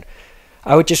more, and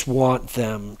I would just want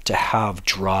them to have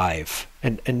drive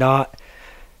and not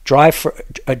drive for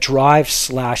a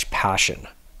drive/passion.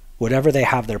 Whatever they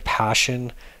have their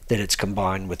passion, that it's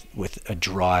combined with a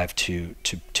drive to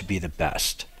be the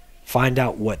best. Find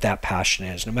out what that passion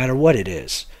is, no matter what it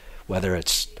is, whether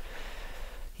it's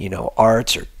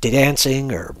arts or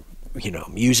dancing or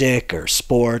music or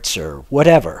sports or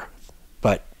whatever,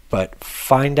 but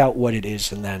find out what it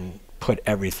is and then put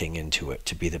everything into it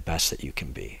to be the best that you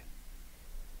can be.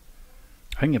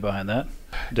 I can get behind that.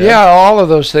 Dad? Yeah, all of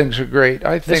those things are great.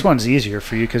 I think this one's easier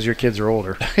for you because your kids are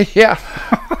older. Yeah.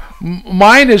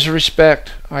 Mine is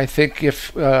respect. I think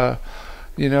if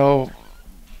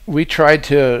we tried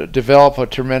to develop a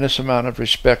tremendous amount of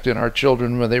respect in our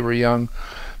children when they were young,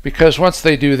 because once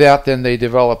they do that, then they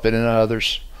develop it in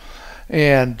others.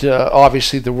 And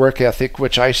obviously the work ethic,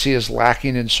 which I see is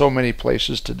lacking in so many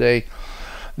places today,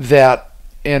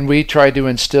 and we try to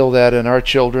instill that in our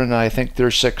children. I think their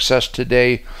success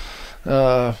today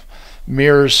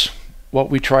mirrors what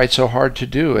we tried so hard to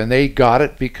do, and they got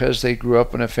it because they grew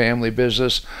up in a family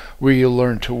business where you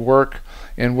learn to work,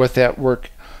 and with that work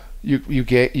you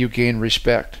gain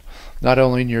respect, not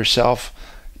only in yourself,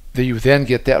 that you then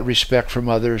get that respect from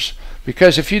others.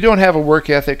 Because if you don't have a work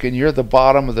ethic and you're the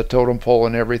bottom of the totem pole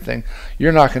and everything,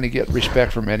 you're not going to get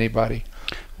respect from anybody.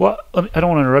 Well, I don't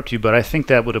want to interrupt you, but I think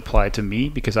that would apply to me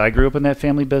because I grew up in that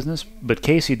family business, but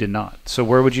Casey did not. So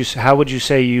how would you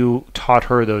say you taught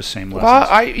her those same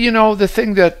lessons? Well, the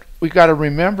thing that we got to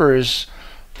remember is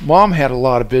Mom had a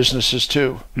lot of businesses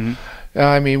too. Mm-hmm.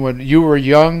 I mean, when you were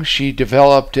young, she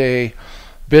developed a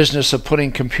business of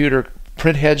putting computer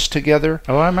print heads together.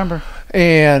 Oh, I remember.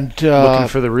 And looking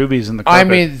for the rubies in the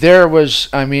carpet.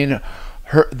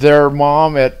 Their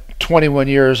mom at 21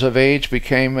 years of age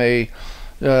became a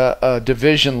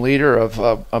division leader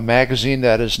of a magazine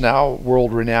that is now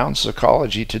world renowned,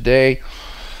 Psychology Today.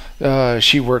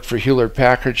 She worked for Hewlett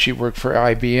Packard. She worked for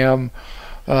IBM.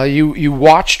 You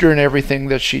watched her in everything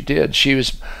that she did. She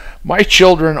was My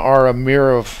children are a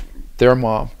mirror of their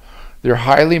mom. They're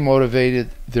highly motivated.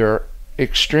 They're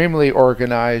extremely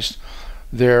organized.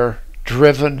 They're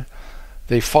driven.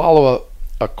 They follow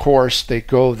a course. They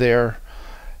go there.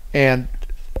 And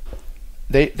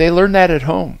they learn that at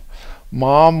home.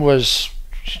 Mom was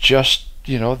just,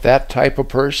 that type of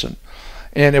person.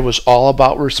 And it was all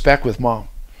about respect with mom.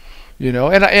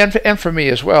 And for me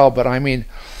as well, but I mean,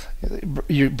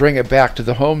 you bring it back to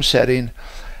the home setting,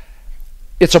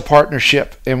 it's a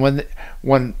partnership. And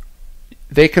when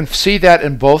they can see that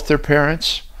in both their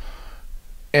parents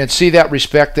and see that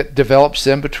respect that develops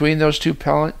them between those two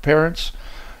parents,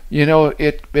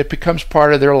 it becomes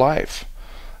part of their life.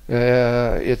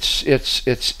 It's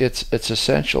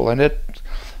essential, and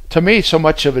to me, so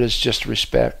much of it is just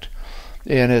respect,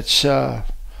 and it's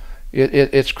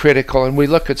critical. And we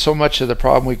look at so much of the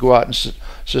problem, we go out in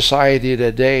society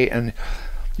today, and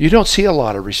you don't see a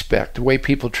lot of respect. The way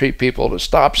people treat people at a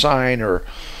stop sign, or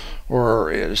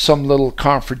some little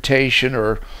confrontation,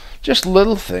 or just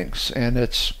little things, and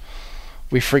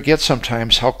we forget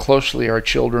sometimes how closely our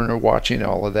children are watching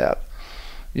all of that,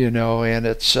 and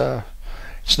it's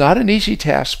not an easy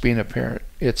task being a parent.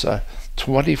 It's a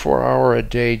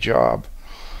 24-hour-a-day job,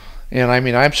 and I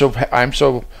mean, I'm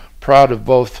so proud of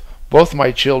both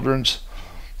my children's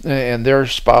and their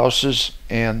spouses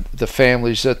and the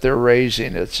families that they're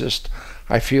raising. It's just,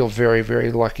 I feel very,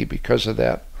 very lucky because of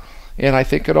that, and I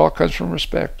think it all comes from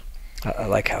respect. I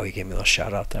like how he gave me a little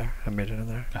shout out there. I made it in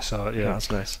there. I saw it. Yeah, that's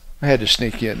nice. I had to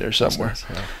sneak you in there somewhere. Nice,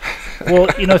 yeah. Well,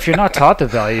 if you're not taught the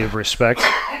value of respect,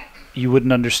 you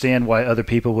wouldn't understand why other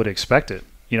people would expect it.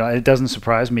 It doesn't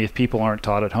surprise me if people aren't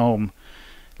taught at home,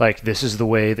 like, this is the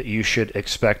way that you should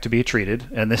expect to be treated,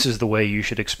 and this is the way you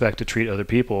should expect to treat other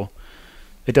people.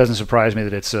 It doesn't surprise me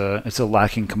that it's a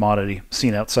lacking commodity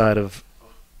seen outside of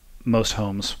most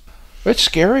homes. It's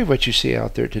scary what you see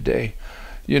out there today,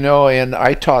 and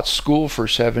I taught school for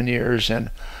 7 years,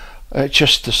 and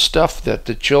just the stuff that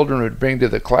the children would bring to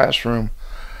the classroom.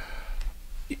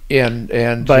 And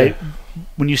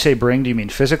when you say bring, do you mean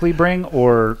physically bring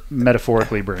or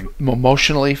metaphorically bring?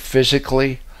 Emotionally,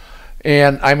 physically.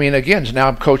 And I mean, again, now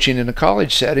I'm coaching in a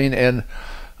college setting, and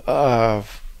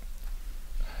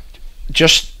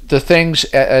just the things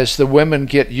as the women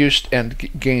get used and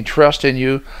gain trust in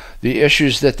you, the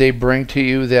issues that they bring to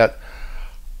you that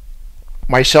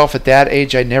myself at that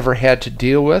age I never had to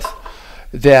deal with,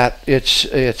 that it's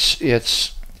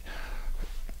just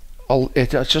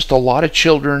a lot of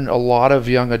children, a lot of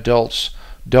young adults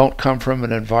don't come from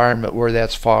an environment where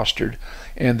that's fostered,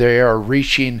 and they are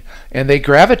reaching and they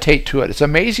gravitate to it. It's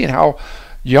amazing how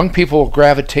young people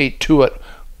gravitate to it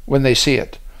when they see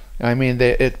it. I mean,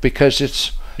 because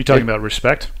it's. You're talking about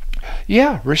respect?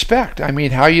 Yeah, respect. I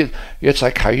mean, it's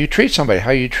like how you treat somebody,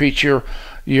 how you treat your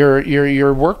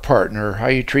work partner, how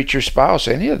you treat your spouse,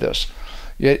 any of this.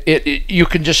 You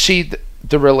can just see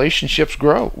the relationships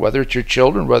grow, whether it's your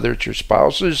children, whether it's your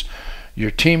spouses,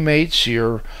 your teammates,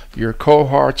 your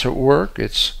cohorts at work.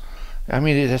 It's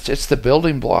the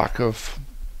building block of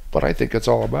what I think it's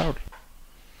all about.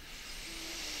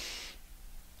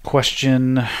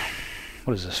 Question,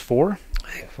 what is this, 4?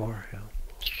 I think 4, yeah.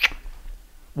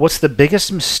 What's the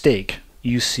biggest mistake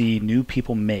you see new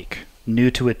people make? New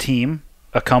to a team,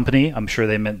 a company, I'm sure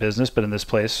they meant business, but in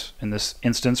this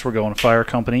instance, we're going fire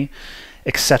company,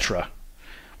 etc.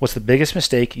 What's the biggest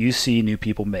mistake you see new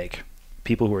people make?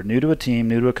 People who are new to a team,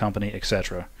 new to a company,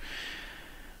 etc.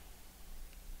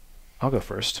 I'll go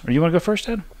first. Or you want to go first,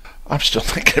 Ed? I'm still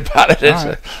thinking about it.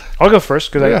 Right. I'll go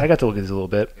first because I got to look at these a little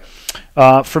bit.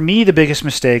 For me, the biggest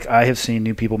mistake I have seen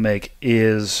new people make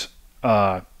is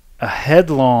a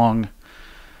headlong,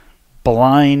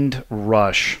 blind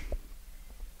rush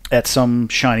at some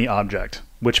shiny object,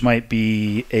 which might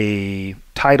be a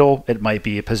title, it might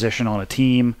be a position on a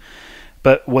team,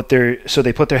 but so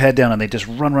they put their head down and they just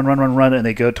run, and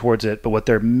they go towards it, but what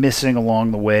they're missing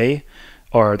along the way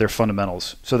are their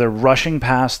fundamentals. So they're rushing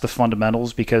past the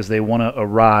fundamentals because they want to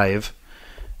arrive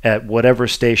at whatever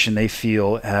station they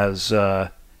feel has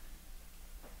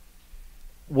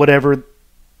whatever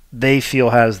they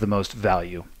feel has the most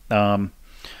value. The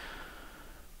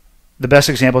best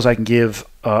examples I can give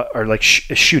are like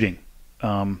shooting.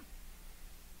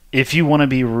 If you want to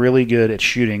be really good at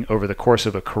shooting over the course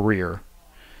of a career,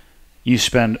 you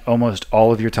spend almost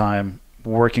all of your time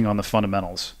working on the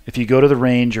fundamentals. If you go to the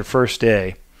range your first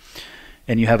day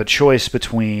and you have a choice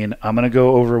between, I'm going to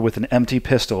go over with an empty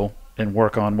pistol and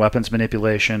work on weapons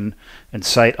manipulation and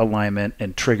sight alignment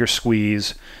and trigger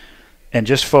squeeze and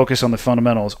just focus on the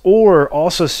fundamentals, or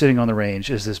also sitting on the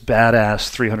range is this badass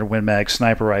 300 Win Mag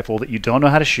sniper rifle that you don't know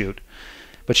how to shoot,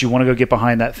 but you want to go get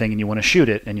behind that thing and you want to shoot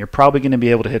it, and you're probably going to be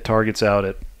able to hit targets out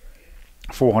at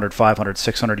 400, 500,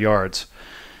 600 yards.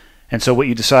 And so what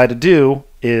you decide to do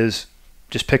is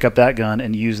just pick up that gun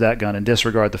and use that gun and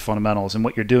disregard the fundamentals. And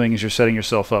what you're doing is you're setting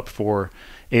yourself up for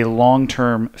a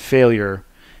long-term failure,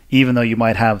 even though you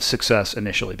might have success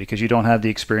initially, because you don't have the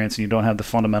experience and you don't have the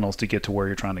fundamentals to get to where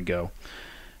you're trying to go.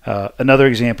 Another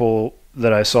example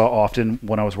that I saw often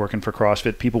when I was working for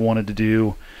CrossFit, people wanted to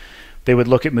do, they would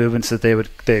look at movements that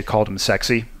they called them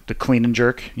sexy, the clean and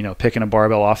jerk, picking a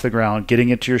barbell off the ground, getting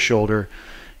it to your shoulder,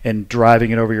 and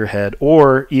driving it over your head.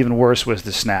 Or even worse was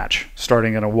the snatch,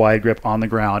 starting in a wide grip on the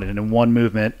ground and in one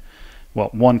movement,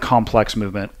 one complex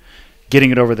movement,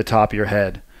 getting it over the top of your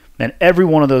head. And every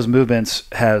one of those movements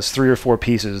has 3 or 4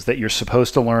 pieces that you're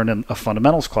supposed to learn in a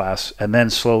fundamentals class and then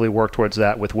slowly work towards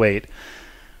that with weight.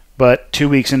 But 2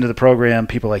 weeks into the program,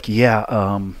 people are like,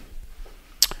 can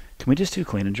we just do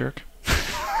clean and jerk?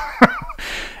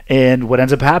 And what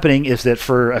ends up happening is that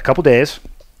for a couple days,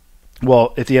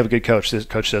 if you have a good coach, this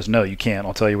coach says, no, you can't.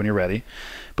 I'll tell you when you're ready.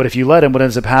 But if you let them, what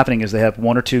ends up happening is they have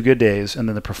 1 or 2 good days, and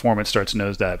then the performance starts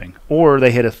nosediving. Or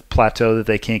they hit a plateau that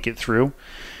they can't get through.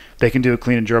 They can do a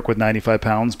clean and jerk with 95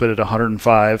 pounds, but at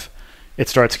 105, it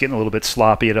starts getting a little bit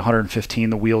sloppy. At 115,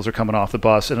 the wheels are coming off the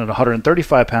bus. And at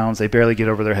 135 pounds, they barely get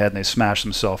over their head, and they smash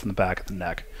themselves in the back of the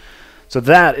neck. So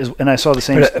that is, and I saw the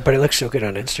same. But it looks so good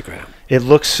on Instagram. It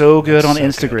looks so good on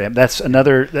Instagram. Good. That's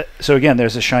another. So again,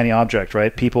 there's a shiny object,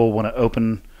 right? People want to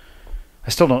open. I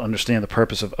still don't understand the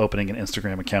purpose of opening an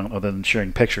Instagram account other than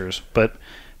sharing pictures. But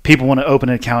people want to open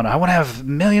an account. I want to have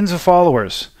millions of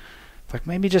followers. Like,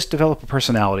 maybe just develop a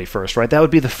personality first, right? That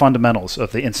would be the fundamentals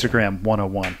of the Instagram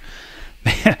 101.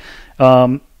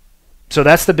 So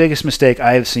that's the biggest mistake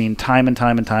I have seen time and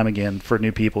time and time again for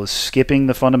new people, is skipping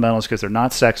the fundamentals because they're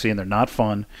not sexy and they're not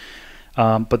fun.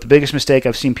 But the biggest mistake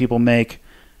I've seen people make,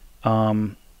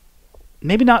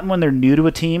 maybe not when they're new to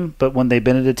a team, but when they've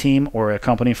been at a team or a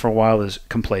company for a while, is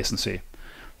complacency.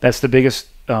 That's the biggest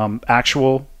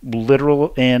actual,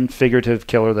 literal and figurative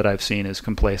killer that I've seen, is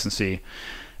complacency.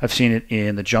 I've seen it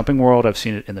in the jumping world, I've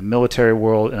seen it in the military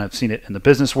world, and I've seen it in the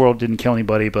business world. Didn't kill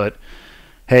anybody, but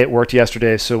hey, it worked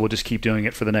yesterday, so we'll just keep doing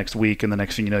it for the next week, and the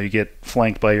next thing you know, you get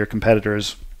flanked by your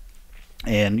competitors,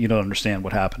 and you don't understand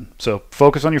what happened. So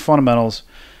focus on your fundamentals,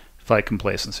 fight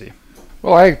complacency.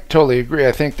 Well, I totally agree.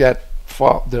 I think that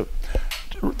the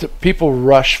people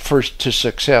rush first to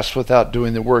success without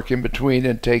doing the work in between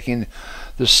and taking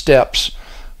the steps.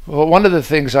 Well, one of the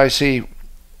things I see,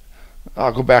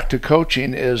 I'll go back to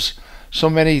coaching, is so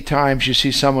many times you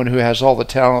see someone who has all the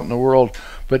talent in the world,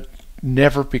 but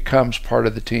never becomes part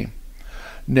of the team,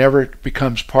 never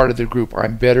becomes part of the group.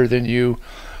 I'm better than you.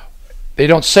 They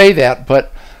don't say that,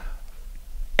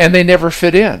 and they never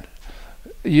fit in.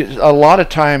 A lot of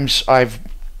times I've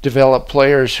developed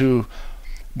players who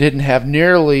didn't have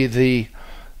nearly the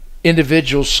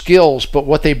individual skills, but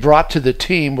what they brought to the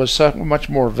team was so much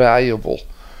more valuable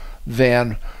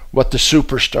than what the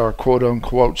superstar, quote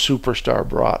unquote, superstar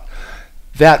brought.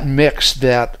 That mix,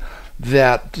 that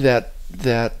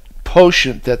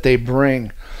quotient that they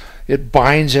bring, it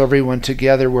binds everyone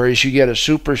together, whereas you get a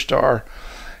superstar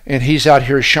and he's out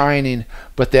here shining,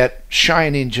 but that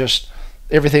shining, just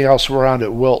everything else around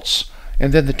it wilts,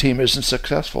 and then the team isn't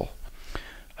successful.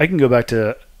 I can go back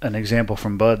to an example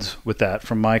from Bud's with that,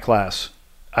 from my class.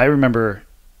 I remember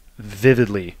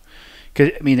vividly,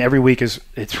 because every week it's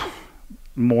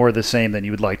more the same than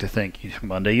you would like to think.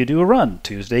 Monday you do a run,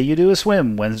 Tuesday you do a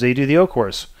swim, Wednesday you do the O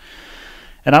course.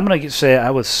 And I'm going to say I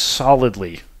was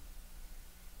solidly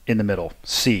in the middle,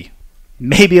 C.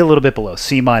 Maybe a little bit below,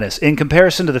 C-, in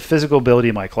comparison to the physical ability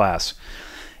of my class.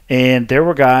 And there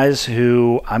were guys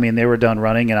who, they were done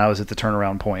running and I was at the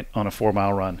turnaround point on a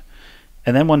 4-mile run.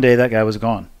 And then one day that guy was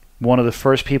gone. One of the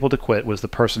first people to quit was the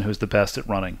person who's the best at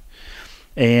running.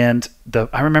 And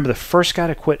I remember the first guy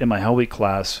to quit in my whole week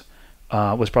class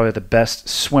was probably the best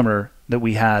swimmer that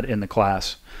we had in the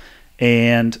class.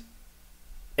 And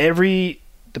the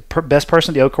best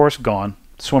person at the O course, gone.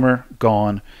 Swimmer,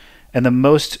 gone. And the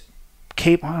most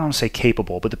I don't want to say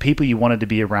capable, but the people you wanted to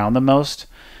be around the most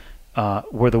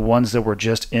were the ones that were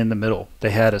just in the middle. They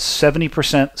had a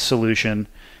 70% solution.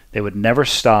 They would never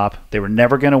stop. They were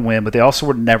never going to win, but they also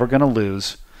were never going to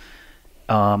lose.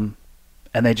 And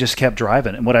they just kept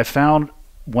driving. And what I found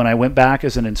when I went back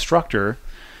as an instructor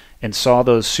and saw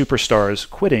those superstars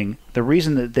quitting, the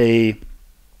reason that they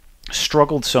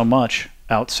struggled so much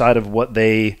outside of what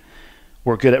they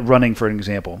were good at running, for an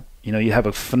example. You have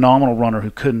a phenomenal runner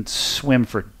who couldn't swim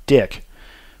for dick,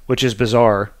 which is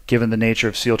bizarre given the nature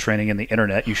of SEAL training and the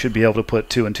internet. You should be able to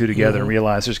put 2 and 2 together and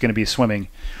realize there's going to be swimming.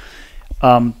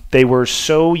 They were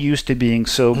so used to being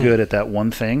so good at that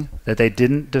one thing that they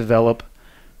didn't develop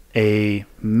a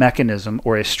mechanism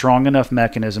or a strong enough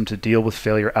mechanism to deal with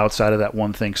failure outside of that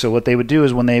one thing. So what they would do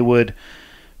is when they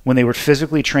were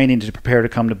physically training to prepare to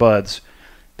come to buds,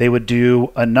 they would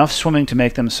do enough swimming to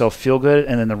make themselves feel good,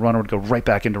 and then the runner would go right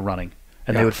back into running.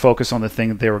 And they would focus on the thing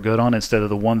that they were good on instead of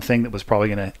the one thing that was probably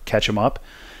going to catch them up.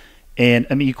 And,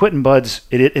 I mean, you quit in buds,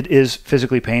 it is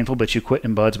physically painful, but you quit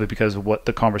in buds because of what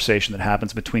the conversation that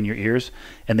happens between your ears.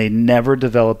 And they never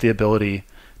developed the ability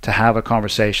to have a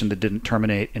conversation that didn't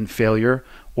terminate in failure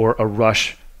or a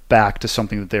rush back to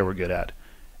something that they were good at.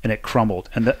 And it crumbled.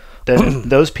 And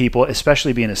those people,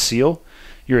 especially being a SEAL,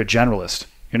 you're a generalist.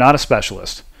 You're not a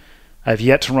specialist. I've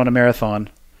yet to run a marathon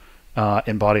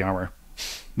in body armor,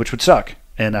 which would suck.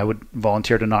 And I would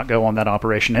volunteer to not go on that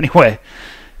operation anyway.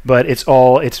 But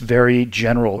it's very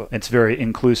general. It's very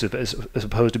inclusive as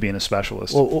opposed to being a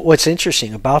specialist. Well, what's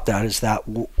interesting about that is that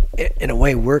in a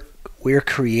way we're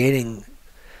creating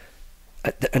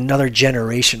another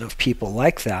generation of people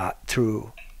like that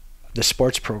through the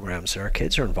sports programs that our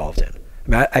kids are involved in. I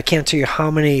mean, I can't tell you how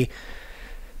many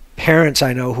parents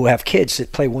I know who have kids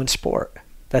that play one sport.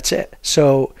 That's it.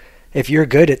 So if you're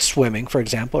good at swimming, for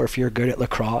example, or if you're good at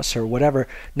lacrosse or whatever,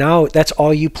 now that's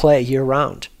all you play year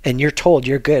round. And you're told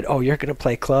you're good. Oh, you're going to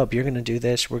play club. You're going to do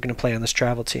this. We're going to play on this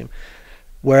travel team.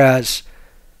 Whereas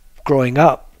growing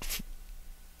up,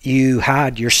 you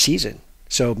had your season.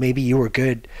 So maybe you were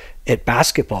good at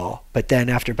basketball, but then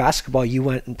after basketball, you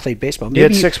went and played baseball. Maybe you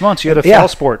had 6 months. You had a fall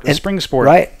sport, a spring sport.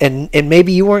 Right. And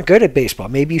maybe you weren't good at baseball.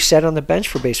 Maybe you sat on the bench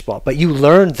for baseball, but you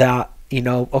learned that,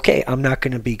 okay, I'm not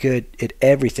going to be good at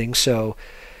everything. So,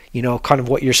 kind of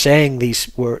what you're saying,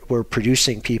 we're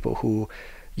producing people who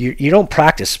you don't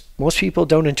practice. Most people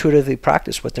don't intuitively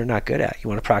practice what they're not good at. You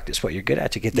want to practice what you're good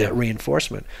at to get that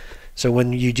reinforcement. So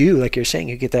when you do, like you're saying,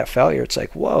 you get that failure, it's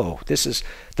like, whoa, this is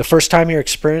the first time you're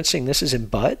experiencing this is in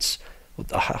buds.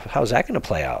 How's that going to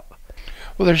play out?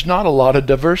 Well, there's not a lot of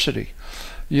diversity.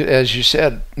 As you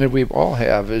said, that we all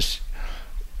have, is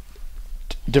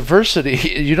diversity.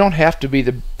 You don't have to be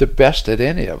the best at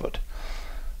any of it.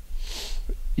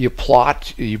 You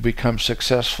plot, you become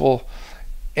successful,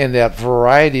 and that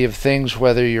variety of things,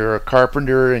 whether you're a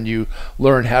carpenter and you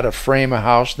learn how to frame a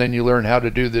house, then you learn how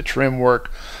to do the trim work,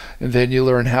 and then you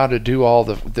learn how to do all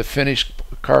the finished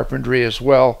carpentry as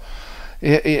well.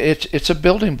 It's a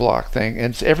building block thing,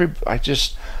 and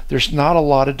there's not a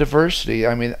lot of diversity.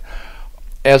 I mean,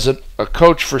 as a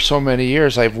coach for so many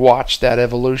years, I've watched that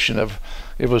evolution of,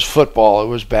 it was football, it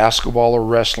was basketball or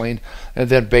wrestling, and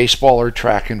then baseball or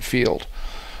track and field.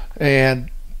 And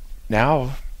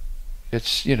now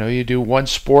it's, you do one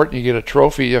sport and you get a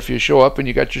trophy if you show up and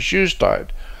you got your shoes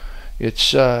tied.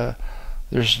 It's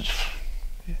there's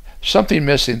something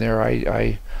missing there.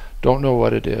 I don't know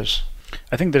what it is.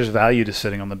 I think there's value to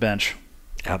sitting on the bench.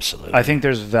 Absolutely. I think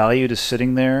there's value to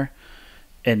sitting there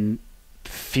and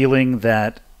feeling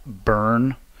that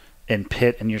burn and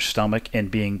pit in your stomach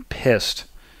and being pissed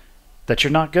that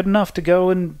you're not good enough to go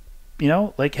and,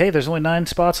 hey, there's only 9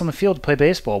 spots on the field to play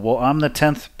baseball. Well, I'm the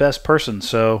 10th best person,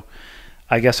 so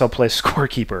I guess I'll play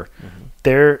scorekeeper.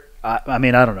 Mm-hmm. I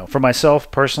mean, I don't know. For myself,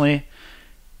 personally,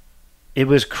 it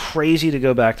was crazy to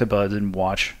go back to Buds and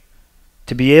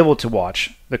to be able to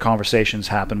watch the conversations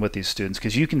happen with these students,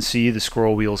 because you can see the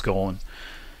scroll wheels going.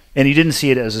 And you didn't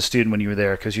see it as a student when you were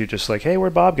there, because you're just like, hey,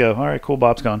 where'd Bob go? All right, cool,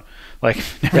 Bob's gone. Like,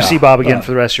 never see Bob again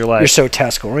for the rest of your life. You're so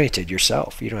task-oriented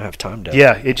yourself. You don't have time to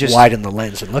widen the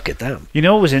lens and look at them. You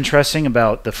know what was interesting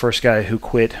about the first guy who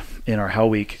quit in our Hell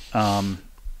Week?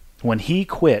 When he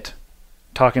quit,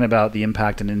 talking about the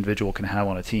impact an individual can have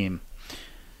on a team,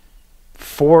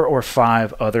 4 or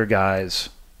 5 other guys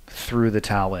threw the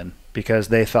towel in because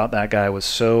they thought that guy was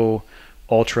so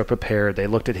ultra prepared. They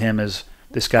looked at him as,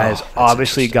 this guy has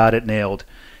obviously got it nailed.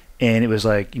 And it was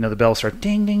like, the bells start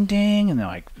ding, ding, ding. And they're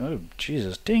like, oh,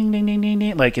 Jesus, ding, ding, ding, ding,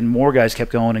 ding. Like, and more guys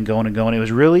kept going and going and going. It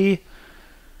was really,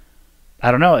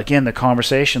 I don't know, again, the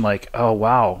conversation, like, oh,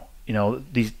 wow.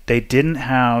 They didn't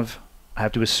have, I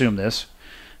have to assume this,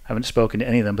 I haven't spoken to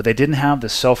any of them, but they didn't have the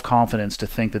self-confidence to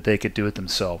think that they could do it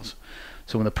themselves.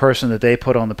 So when the person that they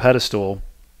put on the pedestal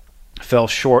fell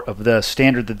short of the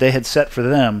standard that they had set for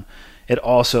them, it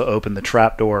also opened the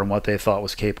trap door on what they thought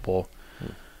was capable.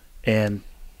 And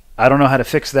I don't know how to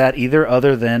fix that either,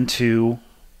 other than to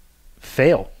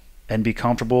fail and be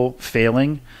comfortable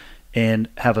failing and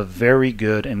have a very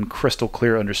good and crystal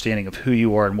clear understanding of who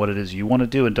you are and what it is you want to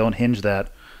do, and don't hinge that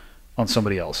on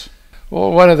somebody else.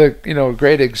 Well, one of the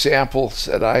great examples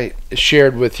that I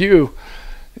shared with you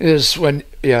is when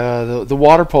the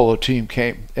water polo team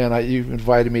came, and you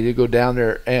invited me to go down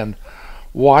there and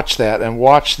watch that and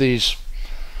watch these,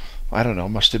 I don't know,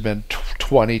 must have been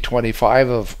 20, 25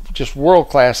 of just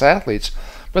world-class athletes,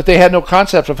 but they had no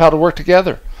concept of how to work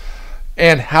together.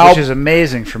 And how, which is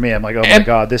amazing for me. I'm like, oh my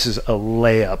God, this is a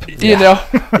layup. You know,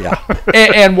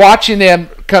 and watching them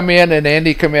come in and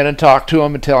Andy come in and talk to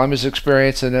him and tell him his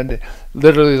experience, and then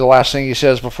literally the last thing he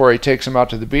says before he takes him out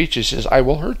to the beach, he says, "I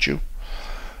will hurt you."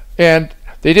 And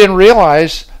they didn't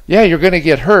realize, yeah, you're going to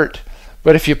get hurt,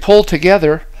 but if you pull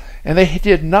together, and they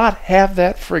did not have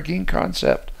that frigging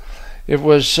concept. It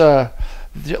was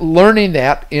learning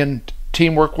that in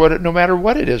teamwork, no matter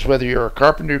what it is, whether you're a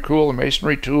carpentry tool, a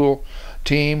masonry tool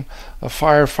team, a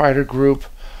firefighter group,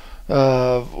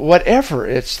 whatever.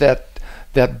 It's that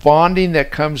bonding that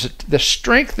comes, the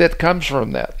strength that comes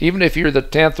from that. Even if you're the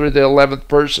 10th or the 11th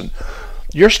person,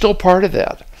 you're still part of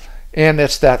that. And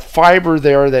it's that fiber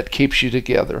there that keeps you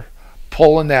together,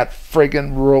 pulling that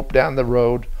friggin' rope down the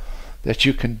road that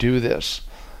you can do this.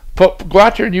 Go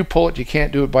out there and you pull it. You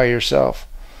can't do it by yourself.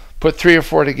 Put 3 or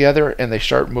 4 together and they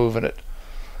start moving it.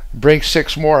 Bring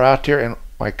 6 more out there and,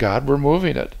 my God, we're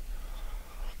moving it.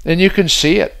 And you can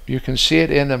see it. You can see it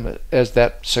in them as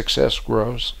that success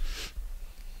grows.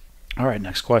 All right,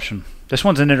 next question. This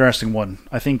one's an interesting one.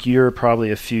 I think you're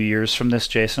probably a few years from this,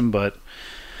 Jason, but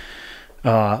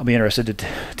I'll be interested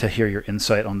to hear your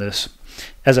insight on this.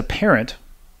 As a parent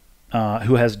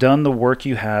who has done the work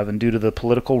you have, and due to the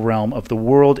political realm of the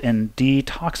world and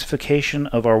detoxification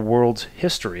of our world's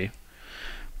history,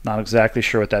 not exactly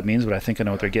sure what that means, but I think I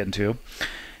know what they're getting to.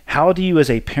 How do you as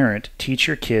a parent teach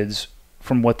your kids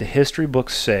from what the history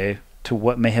books say to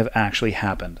what may have actually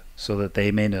happened so that they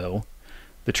may know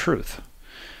the truth?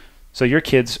 So your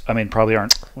kids, I mean, probably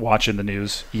aren't watching the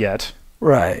news yet.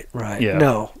 Right. Yeah.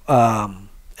 No.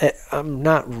 I'm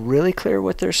not really clear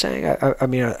what they're saying. I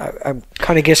mean, I'm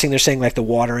kind of guessing they're saying like the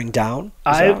watering down.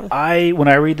 When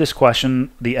I read this question,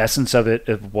 the essence of it,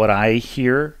 of what I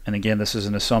hear, and again, this is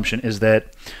an assumption, is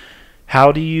that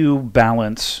how do you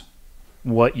balance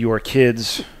what your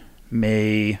kids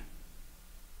may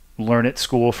learn at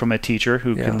school from a teacher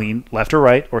who can lean left or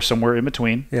right or somewhere in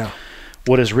between? Yeah.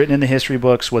 What is written in the history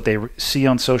books, what they see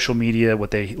on social media,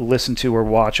 what they listen to or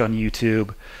watch on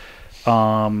YouTube,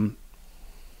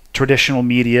 traditional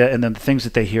media, and then the things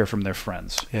that they hear from their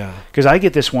friends. Yeah. Because I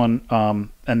get this one,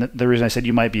 and the reason I said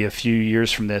you might be a few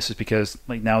years from this is because,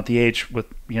 like, now at the age with,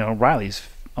 Riley's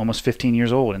almost 15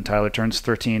 years old and Tyler turns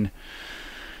 13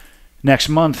 next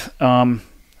month.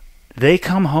 They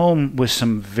come home with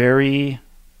some very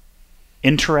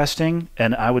interesting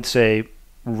and I would say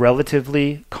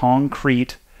relatively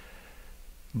concrete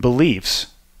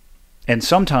beliefs, and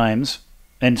sometimes,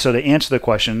 and so to answer the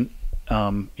question,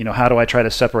 how do I try to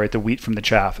separate the wheat from the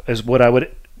chaff, is what I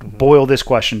would boil this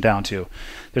question down to.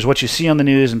 There's what you see on the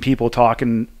news and people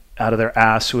talking out of their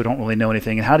ass who don't really know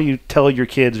anything, and how do you tell your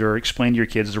kids or explain to your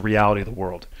kids the reality of the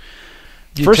world?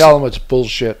 You tell them it's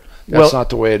bullshit. That's not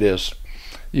the way it is.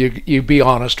 You be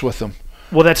honest with them.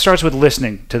 Well, that starts with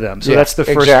listening to them. So that's the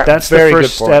first. Exactly. That's the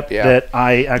first step that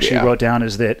I actually wrote down,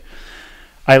 is that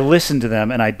I listen to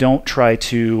them and I don't try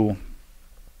to.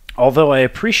 Although I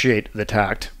appreciate the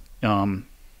tact and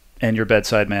your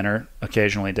bedside manner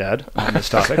occasionally, Dad, on this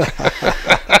topic,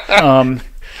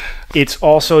 it's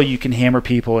also you can hammer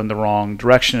people in the wrong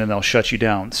direction and they'll shut you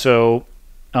down. So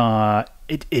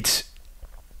it's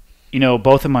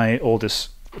both of my oldest,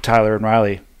 Tyler and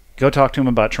Riley, go talk to them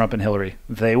about Trump and Hillary.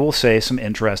 They will say some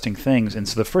interesting things. And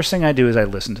so the first thing I do is I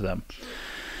listen to them.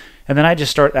 And then I just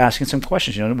start asking some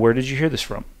questions. Where did you hear this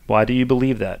from? Why do you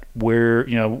believe that? Where,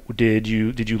 did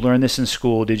you learn this in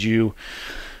school? Did you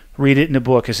read it in a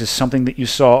book? Is this something that you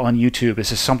saw on YouTube? Is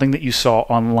this something that you saw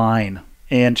online?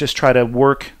 And just try to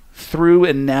work through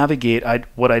and navigate.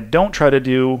 What I don't try to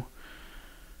do,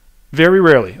 very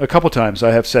rarely, a couple times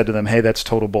I have said to them, hey, that's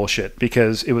total bullshit,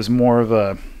 because it was more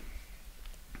of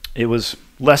it was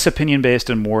less opinion-based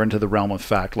and more into the realm of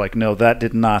fact. Like, no, that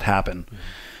did not happen.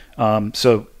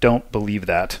 So don't believe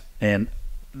that. And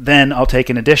then I'll take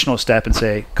an additional step and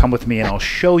say, come with me and I'll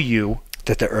show you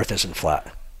that the earth isn't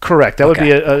flat. Correct. That would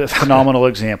be a phenomenal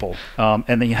example. And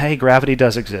then, hey, gravity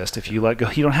does exist. If you let go,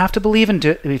 you don't have to believe in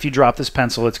it. If you drop this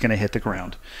pencil, it's going to hit the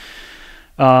ground.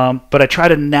 But I try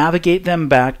to navigate them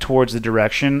back towards the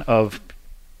direction of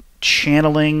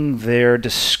channeling their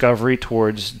discovery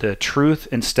towards the truth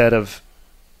instead of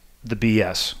the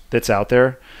BS that's out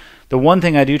there. The one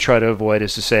thing I do try to avoid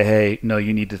is to say, hey, no,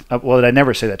 you need to, well, I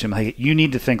never say that to them. Hey, you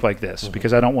need to think like this,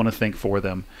 because I don't want to think for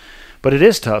them. But it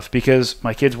is tough because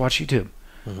my kids watch YouTube.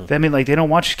 I mean, they don't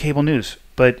watch cable news,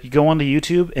 but you go onto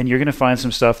YouTube and you're going to find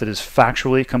some stuff that is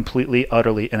factually, completely,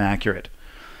 utterly inaccurate.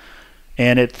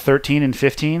 And at 13 and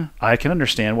 15, I can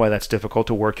understand why that's difficult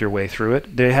to work your way through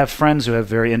it. They have friends who have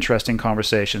very interesting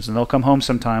conversations, and they'll come home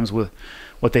sometimes with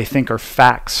what they think are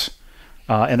facts,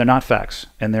 and they're not facts,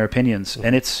 and they're opinions.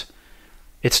 And it's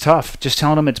tough. Just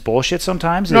telling them it's bullshit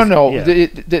sometimes.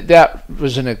 That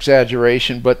was an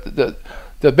exaggeration, but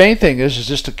the main thing is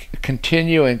just to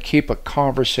continue and keep a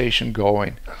conversation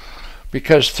going,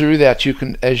 because through that you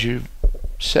can, as you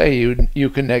say, you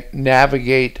can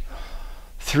navigate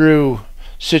through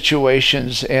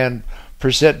situations and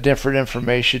present different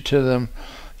information to them.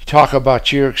 You talk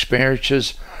about your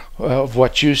experiences of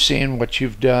what you've seen, what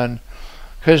you've done,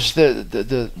 because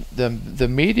the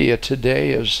media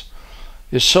today is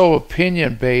so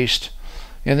opinion based,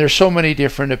 and there's so many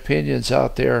different opinions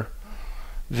out there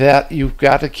that you've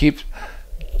got to keep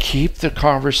the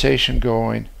conversation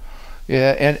going,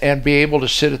 and be able to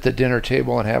sit at the dinner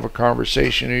table and have a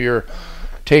conversation, or you're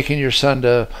taking your son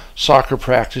to soccer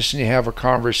practice and you have a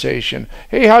conversation.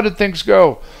 Hey, how did things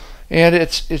go? And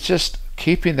it's just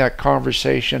keeping that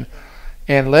conversation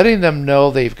and letting them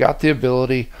know they've got the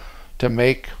ability to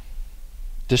make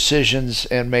decisions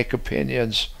and make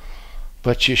opinions,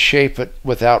 but you shape it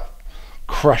without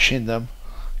crushing them,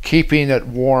 keeping it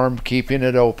warm, keeping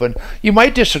it open. You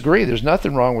might disagree. There's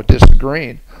nothing wrong with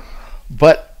disagreeing,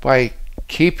 but by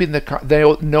keeping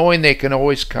knowing they can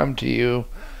always come to you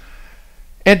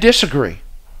and disagree,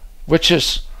 which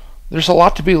is, there's a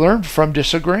lot to be learned from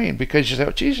disagreeing, because you say,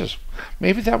 oh, Jesus,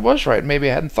 maybe that was right. Maybe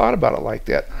I hadn't thought about it like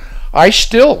that. I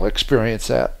still experience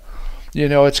that.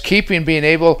 It's being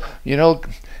able,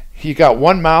 you got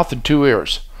one mouth and two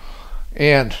ears,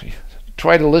 and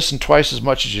try to listen twice as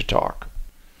much as you talk.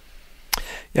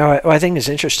 I think it's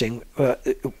interesting,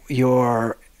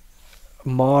 your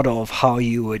model of how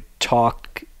you would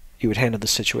handle the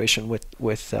situation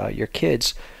with your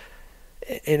kids.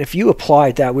 And if you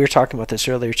applied that, we were talking about this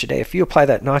earlier today, if you apply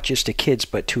that not just to kids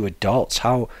but to adults,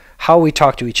 how we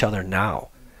talk to each other now,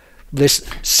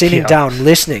 sitting down,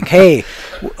 listening. Hey,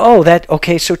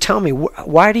 okay, so tell me,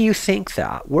 why do you think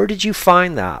that? Where did you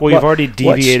find that? Well, you've already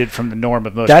deviated from the norm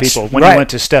of most people when you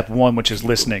went to step one, which is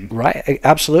listening. Right,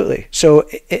 absolutely. So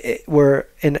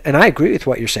and I agree with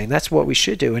what you're saying. That's what we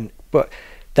should do. But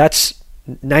that's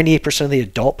 98% of the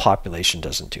adult population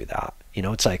doesn't do that.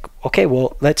 It's like, okay,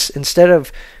 well, let's, instead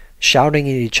of shouting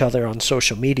at each other on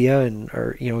social media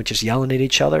or just yelling at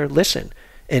each other, listen.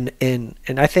 And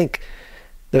I think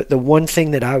the one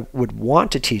thing that I would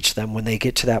want to teach them when they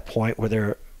get to that point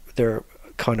where they're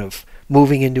kind of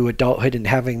moving into adulthood and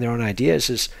having their own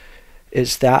ideas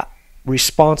is that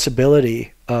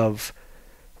responsibility of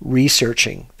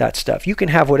researching that stuff. You can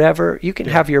have whatever, you can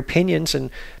have your opinions,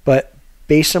 but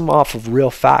base them off of real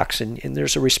facts, and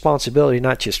there's a responsibility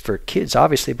not just for kids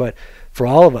obviously, but for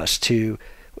all of us to,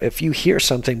 if you hear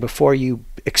something, before you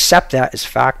accept that as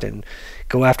fact and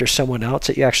go after someone else,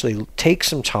 that you actually take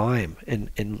some time and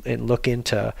look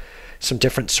into some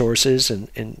different sources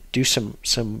and do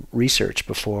some research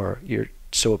before you're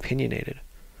so opinionated.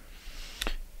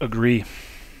 Agree.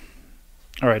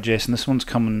 All right, Jason, this one's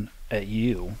coming at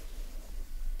you,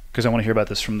 because I want to hear about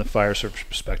this from the fire service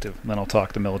perspective, and then I'll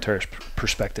talk the military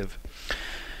perspective.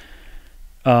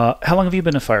 How long have you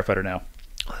been a firefighter now?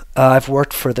 I've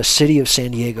worked for the city of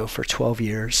San Diego for 12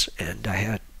 years, and I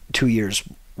had 2 years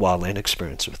wildland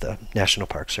experience with the National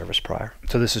Park Service prior.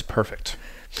 So this is perfect.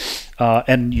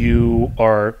 And you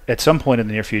are, at some point in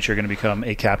the near future, going to become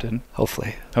a captain.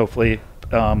 Hopefully.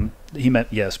 He meant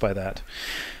yes by that.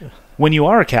 When you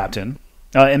are a captain,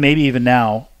 and maybe even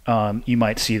now, you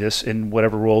might see this in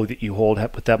whatever role that you hold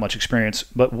with that much experience,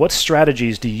 but what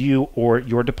strategies do you or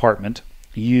your department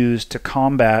use to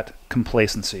combat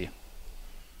complacency?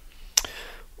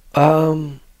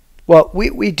 Well,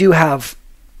 we do have,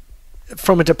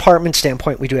 from a department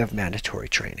standpoint, we do have mandatory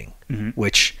training,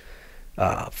 which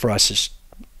for us is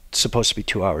supposed to be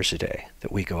 2 hours a day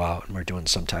that we go out and we're doing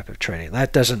some type of training.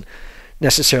 That doesn't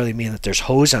necessarily mean that there's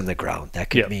hose on the ground. That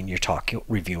could mean you're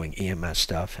reviewing EMS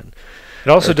stuff, and it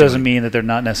also doesn't mean that they're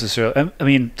not necessarily. I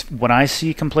mean, when I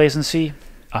see complacency,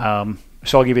 so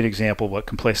I'll give you an example of what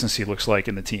complacency looks like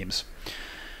in the teams.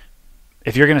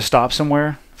 If you're going to stop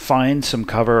somewhere, find some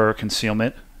cover or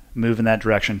concealment, move in that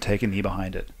direction, take a knee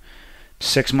behind it.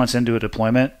 6 months into a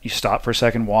deployment, you stop for a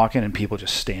second, walk in, and people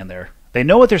just stand there. They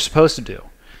know what they're supposed to do.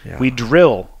 Yeah. We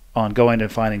drill on going and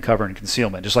finding cover and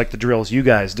concealment, just like the drills you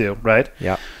guys do, right?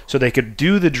 Yeah. So they could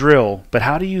do the drill, but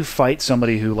how do you fight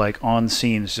somebody who, like, on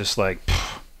scene is just like,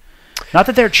 not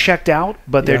that they're checked out,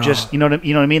 but they're just, you know what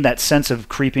I mean? That sense of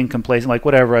creeping complacent, like,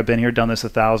 whatever, I've been here, done this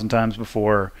 1,000 times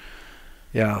before.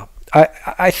 Yeah.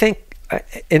 I think,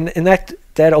 and that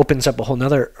opens up a whole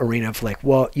nother arena of, like,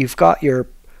 well, you've got your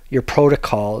your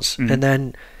protocols, Mm-hmm. and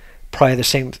then probably the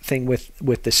same thing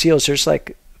with the SEALs. There's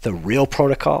like the real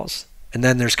protocols, and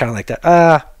then there's kind of like that.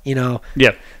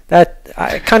 Yeah. That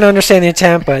I kind of understand the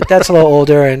intent, but that's a little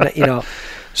older, and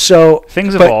so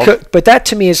Things evolve. But that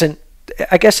to me isn't.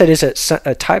 I guess that is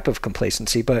a type of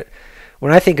complacency. But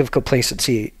when I think of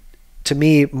complacency, to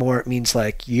me more it means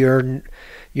like you're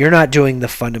not doing the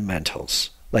fundamentals.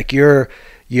 Like you're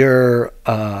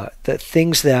the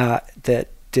things that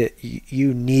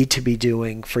you need to be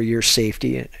doing for your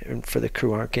safety and for the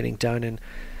crew aren't getting done. And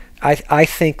I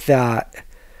think that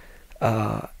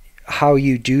how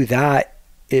you do that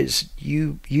is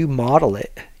you model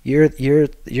it. You're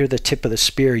the tip of the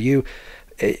spear.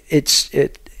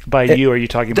 By you, are you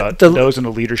talking about those in a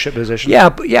leadership position? Yeah,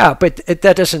 but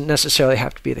that doesn't necessarily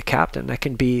have to be the captain. That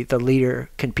can be the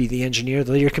leader, can be the engineer.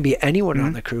 The leader can be anyone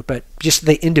on the crew, but just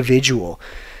the individual.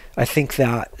 I think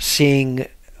that seeing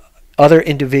other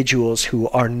individuals who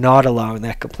are not allowing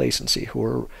that complacency,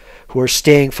 who are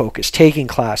staying focused, taking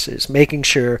classes, making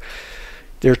sure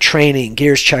they're training,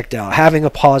 gears checked out, having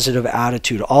a positive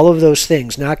attitude, all of those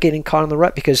things, not getting caught in the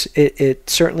rut, because it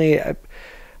certainly,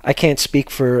 I can't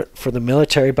speak for the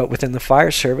military, but within the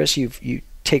fire service, you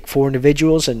take 4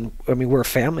 individuals, and I mean, we're a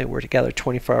family, we're together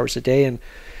 24 hours a day, and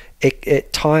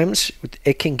at times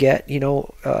it can get,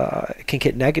 it can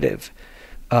get negative.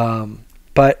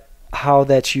 But how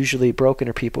that's usually broken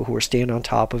are people who are staying on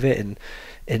top of it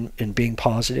and being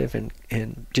positive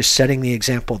and just setting the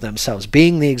example themselves,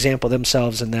 being the example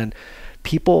themselves, and then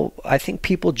I think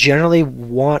people generally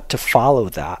want to follow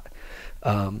that.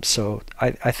 So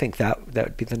I think that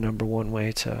would be the number one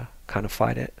way to kind of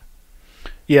fight it.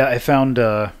 Yeah, I found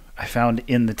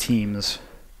in the teams.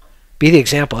 Be the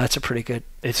example. That's a pretty good.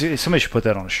 Somebody should put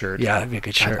that on a shirt. Yeah, that'd be a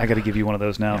good shirt. I got to give you one of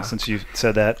those now since you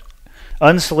said that.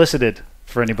 Unsolicited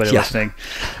for anybody listening.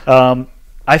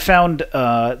 I found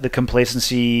the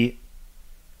complacency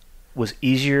was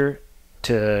easier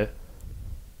to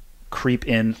creep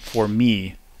in for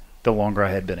me the longer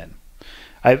I had been in.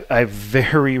 I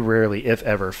very rarely, if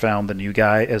ever, found the new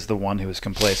guy as the one who was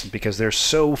complacent because they're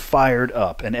so fired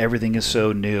up and everything is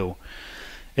so new.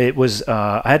 It was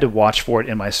I had to watch for it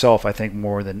in myself, I think,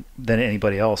 more than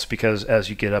anybody else, because as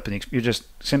you get up and you just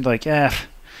seemed like,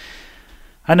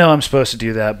 I know I'm supposed to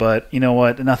do that, but you know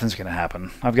what? Nothing's going to happen.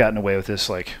 I've gotten away with this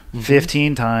like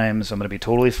 15 times. I'm going to be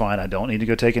totally fine. I don't need to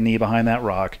go take a knee behind that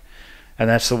rock. And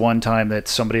that's the one time that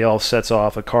somebody else sets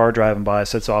off, a car driving by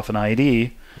sets off an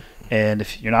IED. And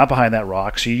if you're not behind that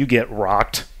rock, so you get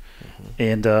rocked,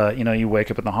 and you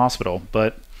wake up in the hospital.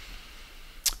 But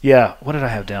yeah, what did I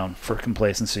have down for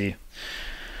complacency?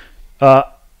 I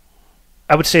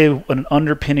would say an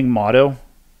underpinning motto,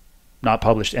 not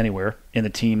published anywhere in the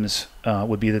teams,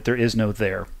 would be that there is no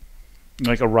there.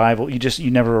 Like arrival, you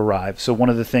never arrive. So one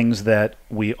of the things that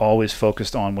we always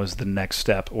focused on was the next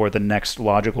step or the next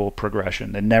logical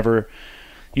progression. And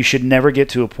you should never get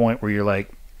to a point where you're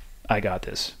like, I got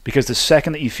this. Because the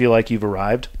second that you feel like you've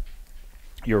arrived,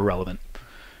 you're irrelevant.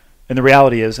 And the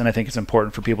reality is, and I think it's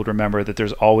important for people to remember, that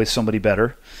there's always somebody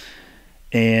better.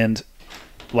 And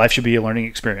life should be a learning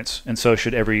experience. And so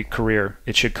should every career.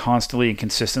 It should constantly and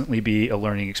consistently be a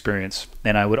learning experience.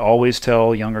 And I would always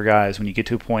tell younger guys, when you get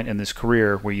to a point in this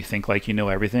career where you think like you know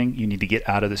everything, you need to get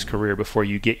out of this career before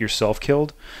you get yourself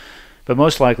killed. But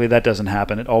most likely that doesn't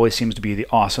happen. It always seems to be the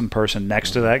awesome person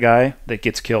next to that guy that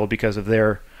gets killed because of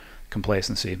their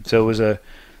complacency. So it was a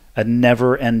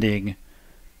never-ending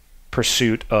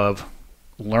pursuit of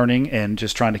learning and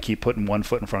just trying to keep putting one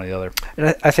foot in front of the other.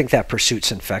 And I think that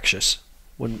pursuit's infectious.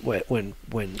 When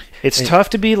it's tough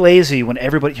to be lazy when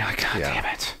everybody, you're like, God damn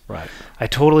it. Right. I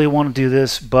totally want to do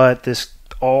this, but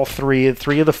all three of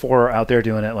the 4 are out there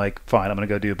doing it. Like, fine, I'm going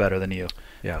to go do better than you.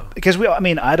 Yeah. Because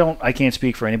I can't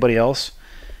speak for anybody else.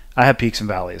 I have peaks and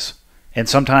valleys. And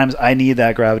sometimes I need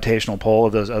that gravitational pull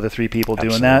of those other 3 people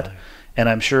doing that. And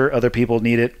I'm sure other people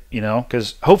need it,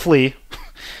 because hopefully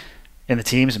in the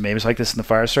teams, and maybe it's like this in the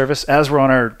fire service, as we're on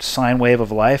our sine wave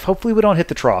of life, hopefully we don't hit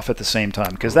the trough at the same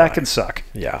time, because that can suck.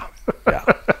 Yeah.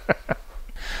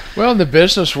 Well, in the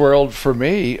business world, for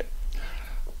me,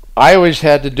 I always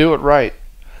had to do it right.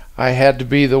 I had to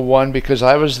be the one because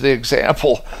I was the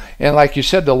example. And like you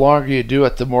said, the longer you do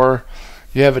it, the more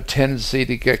you have a tendency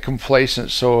to get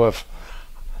complacent. So if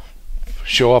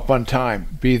show up on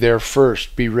time, be there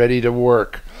first, be ready to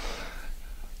work.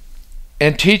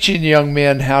 And teaching young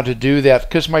men how to do that,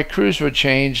 because my crews would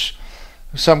change.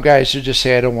 Some guys would just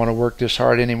say, I don't want to work this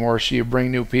hard anymore, so you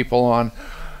bring new people on.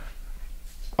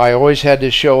 I always had to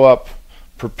show up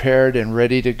prepared and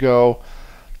ready to go.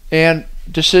 And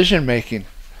decision making.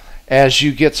 As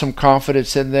you get some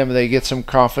confidence in them, they get some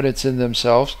confidence in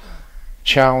themselves,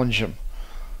 challenge them.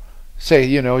 Say,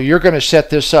 you're going to set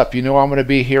this up. I'm going to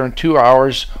be here in 2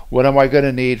 hours. What am I going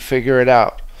to need? Figure it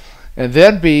out. And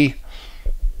then be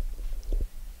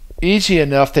easy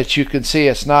enough that you can see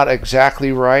it's not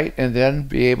exactly right, and then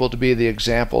be able to be the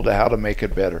example to how to make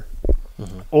it better.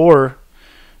 Mm-hmm. Or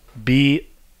be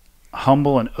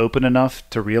humble and open enough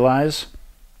to realize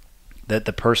that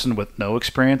the person with no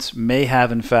experience may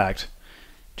have, in fact,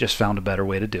 just found a better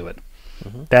way to do it.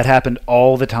 Mm-hmm. That happened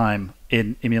all the time.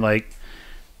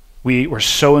 We were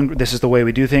this is the way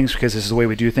we do things because this is the way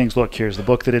we do things. Look, here's the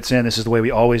book that it's in. This is the way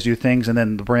we always do things. And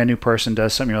then the brand new person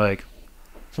does something. You're like,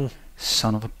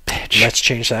 son of a bitch. Let's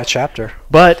change that chapter.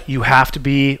 But you have to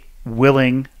be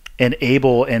willing and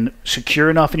able and secure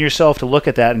enough in yourself to look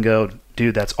at that and go,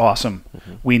 dude, that's awesome.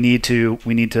 Mm-hmm. We need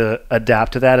to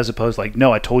adapt to that, as opposed to like,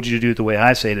 no, I told you to do it the way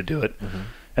I say to do it. Mm-hmm.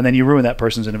 And then you ruin that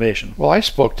person's innovation. Well, I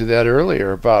spoke to that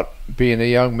earlier about being a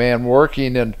young man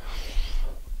working, and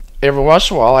every once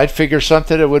in a while I'd figure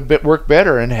something that would work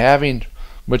better, and having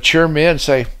mature men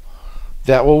say,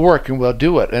 that will work and we'll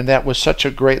do it. And that was such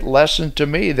a great lesson to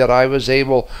me that I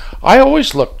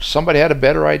always looked, somebody had a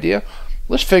better idea,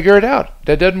 let's figure it out.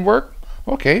 That doesn't work?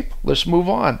 Okay, let's move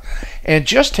on. And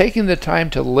just taking the time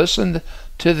to listen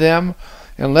to them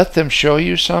and let them show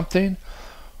you something,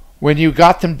 when you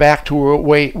got them back to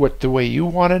the way you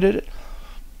wanted it,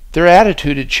 their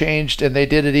attitude had changed and they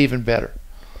did it even better.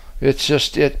 It's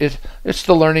just it's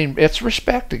the learning. It's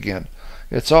respect again.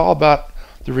 It's all about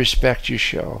the respect you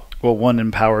show. Well, one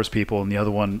empowers people and the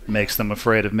other one makes them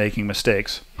afraid of making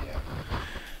mistakes. Yeah.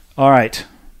 All right.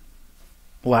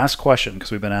 Last question,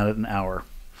 because we've been at it an hour.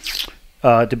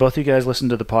 Did both of you guys listen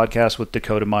to the podcast with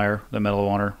Dakota Meyer, the Medal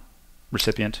of Honor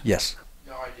recipient? Yes.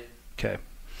 No, I didn't. Okay.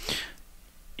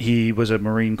 He was a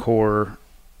Marine Corps,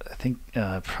 I think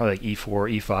probably like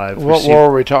E4, E5. What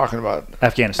war are we talking about?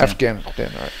 Afghanistan.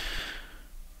 Afghanistan, all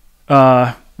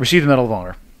right. Received the Medal of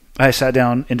Honor. I sat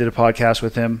down and did a podcast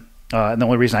with him. And the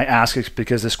only reason I ask is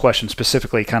because this question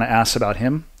specifically kind of asks about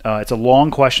him. It's a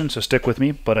long question, so stick with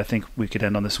me, but I think we could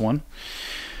end on this one.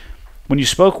 When you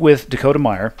spoke with Dakota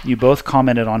Meyer, you both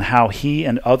commented on how he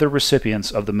and other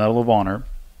recipients of the Medal of Honor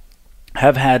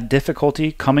have had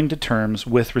difficulty coming to terms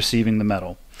with receiving the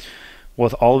medal,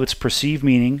 with all of its perceived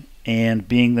meaning and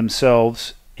being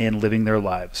themselves and living their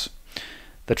lives.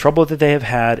 The trouble that they have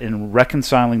had in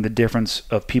reconciling the difference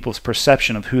of people's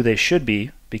perception of who they should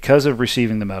be because of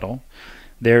receiving the medal,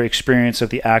 their experience of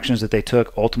the actions that they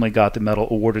took ultimately got the medal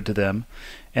awarded to them,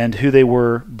 and who they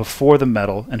were before the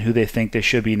medal and who they think they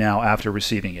should be now after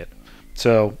receiving it.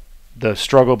 So the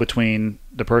struggle between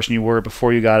the person you were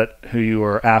before you got it, who you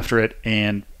were after it,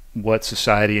 and what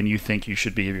society and you think you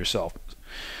should be of yourself.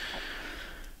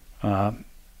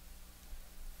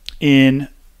 In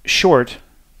short,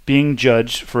 being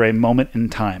judged for a moment in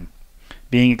time,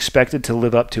 being expected to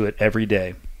live up to it every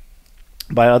day,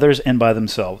 by others and by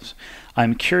themselves.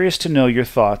 I'm curious to know your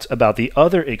thoughts about the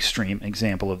other extreme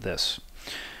example of this.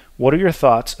 What are your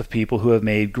thoughts of people who have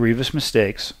made grievous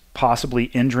mistakes, possibly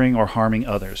injuring or harming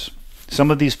others?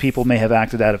 Some of these people may have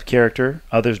acted out of character,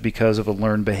 others because of a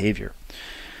learned behavior.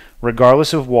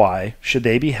 Regardless of why, should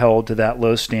they be held to that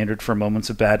low standard for moments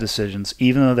of bad decisions,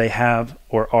 even though they have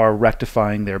or are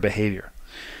rectifying their behavior?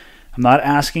 I'm not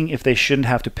asking if they shouldn't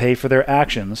have to pay for their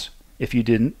actions. If you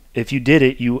did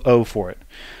it, you owe for it.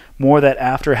 More that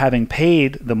after having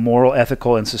paid the moral,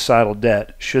 ethical, and societal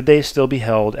debt, should they still be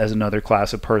held as another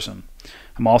class of person?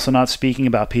 I'm also not speaking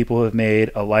about people who have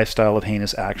made a lifestyle of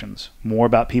heinous actions. More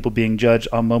about people being judged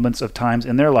on moments of times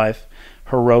in their life,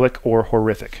 heroic or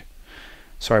horrific.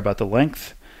 Sorry about the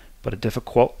length, but a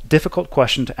difficult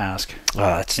question to ask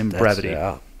in brevity.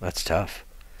 Yeah, that's tough.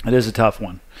 It is a tough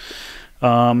one.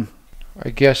 I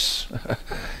guess,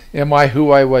 am I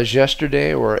who I was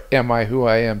yesterday, or am I who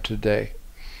I am today?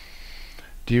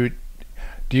 Do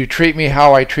you treat me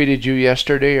how I treated you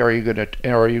yesterday, or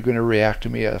are you gonna react to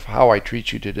me of how I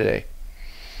treat you today?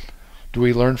 Do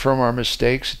we learn from our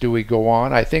mistakes? Do we go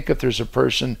on? I think if there's a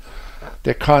person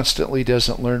that constantly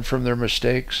doesn't learn from their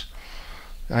mistakes,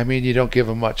 I mean, you don't give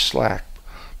them much slack.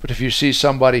 But if you see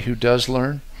somebody who does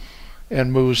learn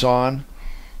and moves on,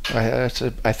 I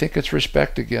think it's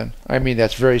respect again. I mean,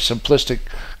 that's very simplistic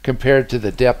compared to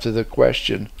the depth of the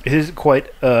question. It is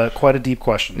quite a deep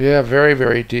question. Yeah, very,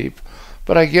 very deep.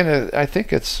 But again, I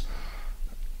think it's,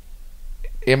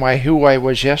 am I who I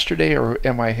was yesterday, or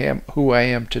am I who I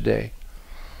am today?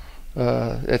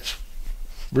 It's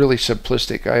really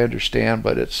simplistic, I understand,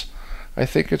 but I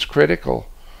think it's critical.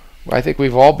 I think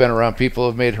we've all been around people who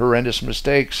have made horrendous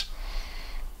mistakes.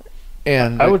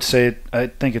 And I would say, I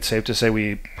think it's safe to say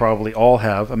we probably all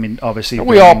have. I mean, obviously,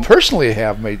 we all personally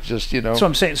have made just, you know. So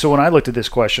I'm saying, so when I looked at this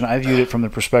question, I viewed it from the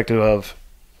perspective of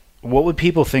what would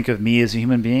people think of me as a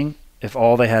human being if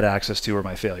all they had access to were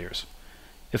my failures?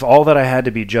 If all that I had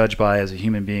to be judged by as a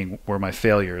human being were my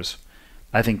failures,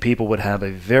 I think people would have a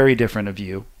very different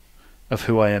view of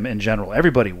who I am in general.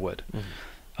 Everybody would.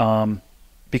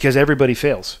 Because everybody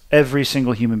fails. Every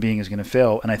single human being is going to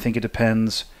fail, and I think it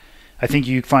depends. I think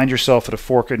you find yourself at a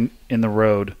fork in the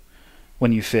road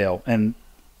when you fail. And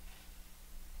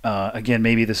again,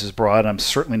 maybe this is broad. I'm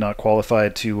certainly not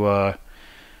qualified to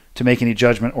make any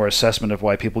judgment or assessment of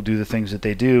why people do the things that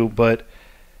they do. But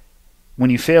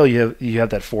when you fail, you have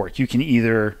that fork. You can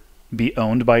either be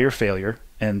owned by your failure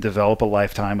and develop a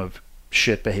lifetime of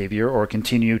shit behavior, or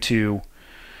continue to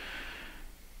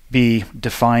be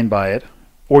defined by it,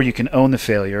 or you can own the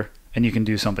failure and you can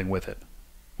do something with it,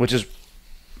 which is.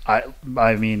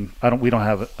 I mean, we don't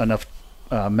have enough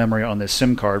memory on this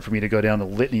SIM card for me to go down the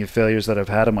litany of failures that I've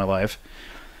had in my life.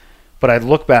 But I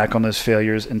look back on those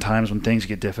failures in times when things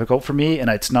get difficult for me,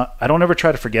 and I don't ever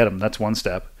try to forget them. That's one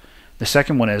step. The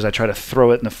second one is I try to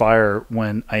throw it in the fire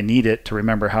when I need it, to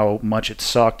remember how much it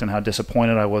sucked and how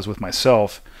disappointed I was with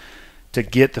myself, to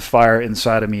get the fire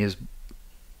inside of me as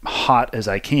hot as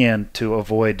I can to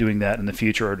avoid doing that in the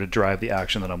future, or to drive the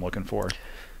action that I'm looking for.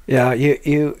 Yeah,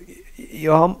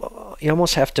 you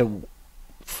almost have to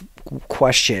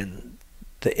question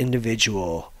the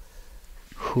individual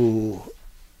who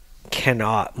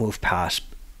cannot move past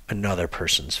another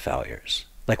person's failures.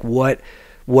 Like what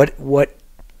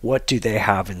do they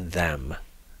have in them?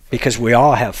 Because we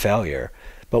all have failure,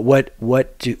 but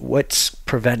what's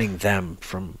preventing them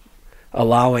from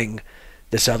allowing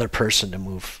this other person to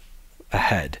move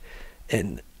ahead?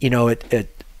 And you know,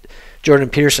 Jordan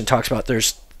Peterson talks about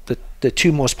there's the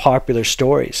two most popular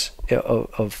stories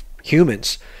of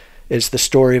humans is the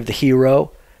story of the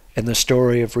hero and the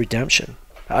story of redemption.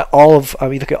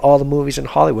 Look at all the movies in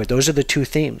Hollywood. Those are the two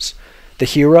themes: the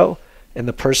hero and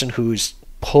the person who's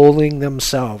pulling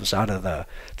themselves out of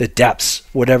the depths,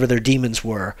 whatever their demons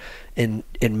were, in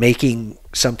making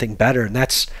something better. And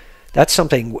that's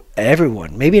something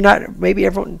everyone, maybe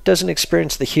everyone doesn't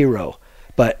experience the hero,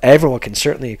 but everyone can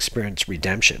certainly experience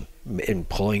redemption in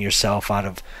pulling yourself out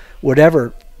of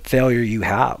whatever failure you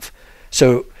have.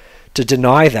 So to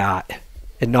deny that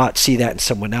and not see that in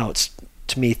someone else,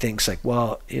 to me, thinks like,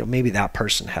 well, you know, maybe that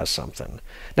person has something.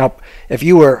 Now, if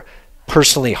you were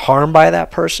personally harmed by that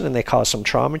person and they cause some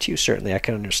trauma to you, certainly I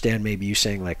can understand maybe you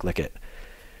saying like, look at,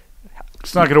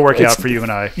 it's not going to work out for you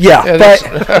and I. Yeah,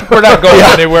 but we're not going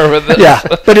anywhere with this. Yeah,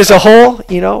 but as a whole,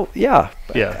 you know, yeah,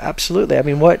 absolutely. I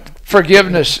mean,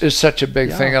 forgiveness is such a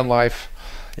big thing in life.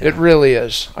 Yeah. It really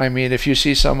is. I mean, if you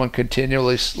see someone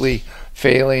continuously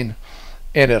failing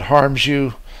and it harms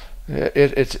you,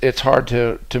 it's hard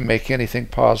to make anything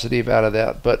positive out of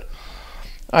that. But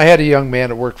I had a young man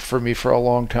that worked for me for a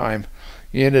long time.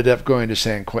 He ended up going to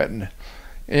San Quentin,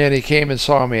 and he came and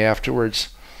saw me afterwards,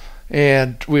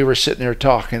 and we were sitting there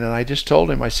talking, and I just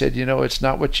told him, I said, you know, it's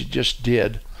not what you just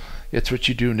did, it's what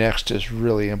you do next is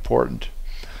really important.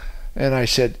 And I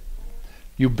said,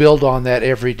 you build on that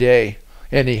every day.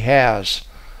 And he has,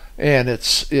 and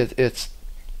it's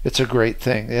a great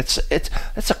thing. It's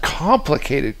a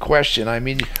complicated question. I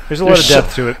mean, there's a lot of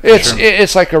depth to it.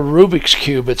 It's like a Rubik's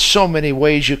cube. It's so many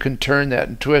ways you can turn that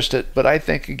and twist it. But I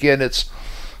think again, it's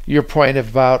your point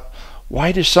about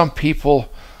why do some people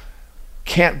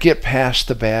can't get past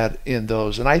the bad in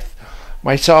those. And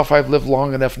myself, I've lived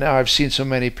long enough now. I've seen so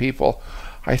many people.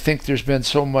 I think there's been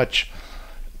so much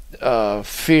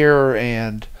fear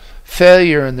and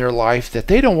failure in their life that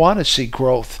they don't want to see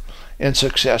growth and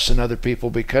success in other people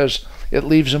because it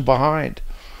leaves them behind.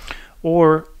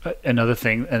 Or another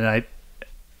thing, and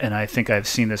I think I've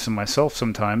seen this in myself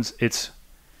sometimes, it's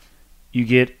you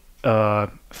get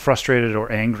frustrated or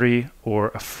angry or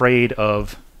afraid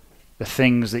of the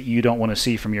things that you don't want to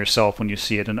see from yourself when you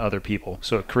see it in other people.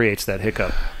 So it creates that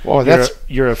hiccup. Well,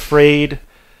 you're afraid.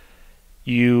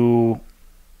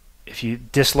 If you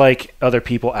dislike other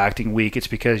people acting weak, it's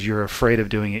because you're afraid of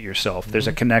doing it yourself. Mm-hmm. There's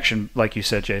a connection, like you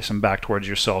said, Jason, back towards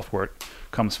yourself where it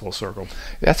comes full circle.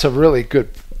 That's a really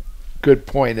good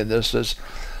point in this. Is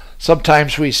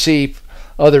sometimes we see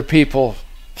other people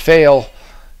fail,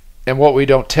 and what we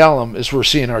don't tell them is we're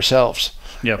seeing ourselves.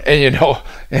 Yeah. And you know,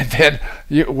 and then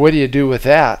what do you do with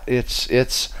that?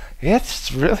 It's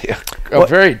really a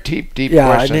very deep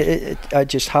question. Yeah, and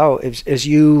just how as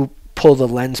you pull the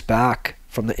lens back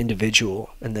from the individual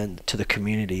and then to the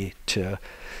community to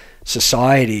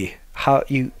society, how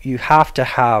you have to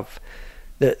have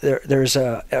there's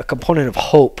a component of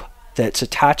hope that's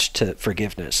attached to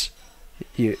forgiveness.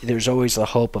 There's always the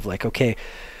hope of like, okay,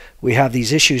 we have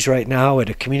these issues right now at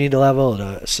a community level,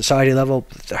 at a society level.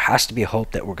 But there has to be a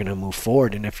hope that we're going to move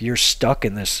forward. And if you're stuck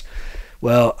in this,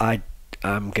 well, I'm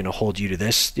going to hold you to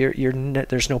this,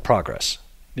 there's no progress.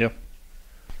 Yep.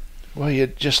 Well, you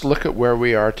just look at where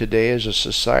we are today as a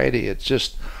society. It's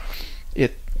just,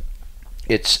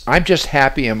 I'm just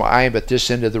happy I'm at this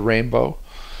end of the rainbow,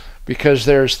 because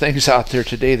there's things out there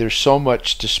today. There's so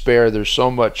much despair. There's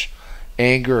so much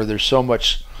anger. There's so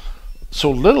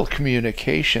little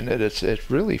communication that it's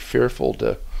really fearful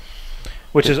to.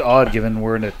 Which is odd, given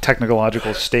we're in a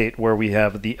technological state where we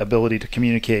have the ability to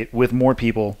communicate with more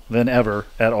people than ever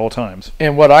at all times.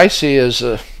 And what I see as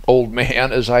an old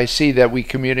man is I see that we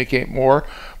communicate more,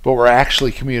 but we're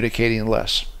actually communicating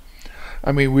less.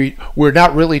 I mean, we're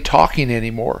not really talking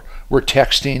anymore. We're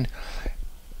texting.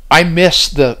 I miss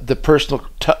the personal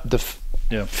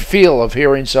feel of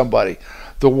hearing somebody,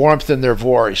 the warmth in their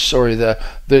voice, or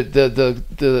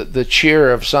the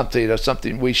cheer of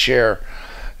something we share.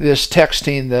 This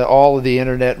texting, all of the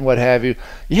internet and what have you.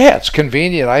 Yeah, it's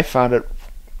convenient. I found it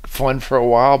fun for a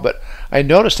while, but I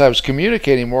noticed I was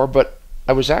communicating more, but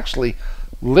I was actually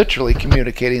literally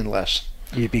communicating less.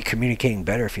 You'd be communicating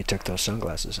better if you took those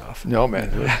sunglasses off. No,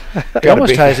 man. It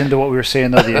almost ties into what we were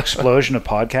saying, though, the explosion of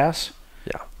podcasts.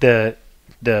 Yeah.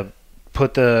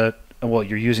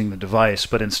 You're using the device,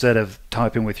 but instead of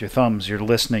typing with your thumbs, you're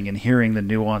listening and hearing the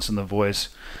nuance in the voice.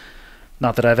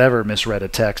 Not that I've ever misread a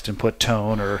text and put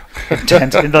tone or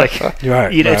intent.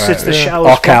 It's the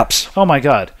shallowest. All caps. Oh my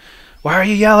God. Why are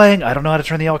you yelling? I don't know how to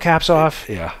turn the all caps off.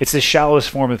 Yeah. It's the shallowest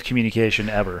form of communication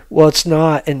ever. Well, it's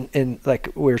not, and like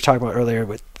we were talking about earlier,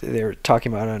 they were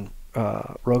talking about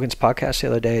on Rogan's podcast the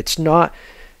other day, it's not,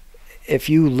 if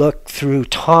you look through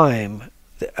time,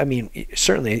 I mean,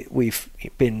 certainly we've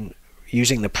been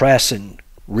using the press and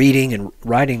reading and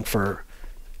writing for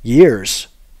years,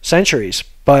 centuries,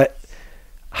 but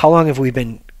how long have we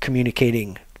been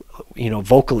communicating,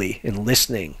 vocally and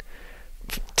listening?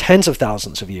 Tens of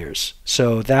thousands of years.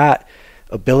 So that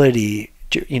ability,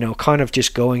 kind of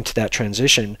just going to that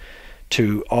transition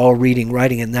to all reading,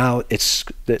 writing, and now it's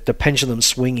the pendulum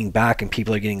swinging back and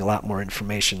people are getting a lot more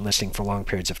information, listening for long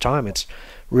periods of time. It's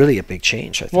really a big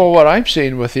change, I think. Well, what I'm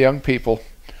seeing with the young people,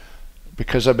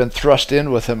 because I've been thrust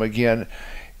in with them again,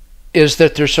 is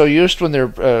that they're so used when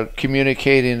they're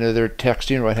communicating or they're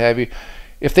texting or what have you,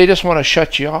 if they just want to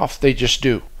shut you off, they just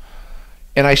do.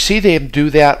 And I see them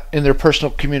do that in their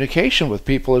personal communication with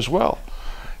people as well.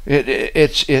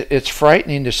 It's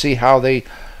frightening to see how they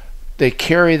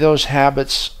carry those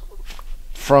habits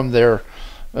from their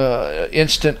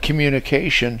instant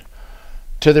communication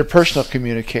to their personal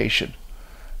communication.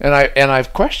 And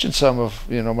I've questioned some of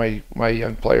my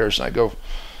young players, and I go,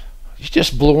 you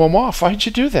just blew them off. Why'd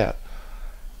you do that?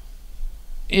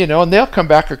 And they'll come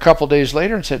back a couple days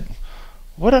later and said,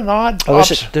 what an odd.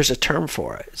 There's a term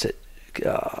for it. Is it?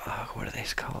 What do they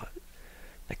call it?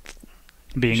 Like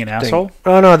being an asshole?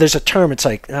 Oh no, there's a term. It's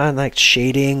like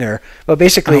shading, or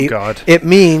basically, oh God, it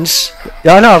means.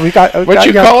 No, we got what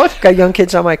you call it? Got young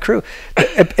kids on my crew.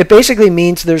 It basically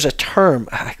means there's a term.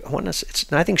 I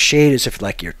think shade is if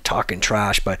like you're talking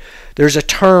trash, but there's a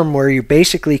term where you're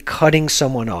basically cutting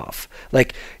someone off.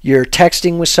 Like you're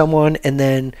texting with someone and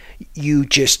then you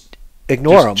just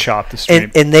ignore them. Chop the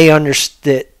stream. And they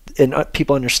understand. And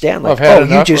people understand, like,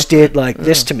 you just did like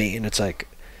this to me, and it's like,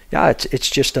 yeah, it's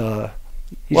just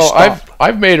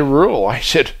I've made a rule. I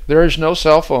said there is no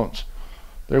cell phones.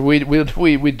 We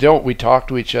talk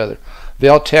to each other.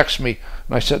 They'll text me,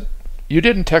 and I said, you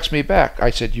didn't text me back. I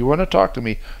said, you want to talk to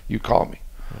me, you call me.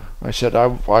 I said, I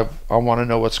want to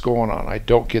know what's going on. I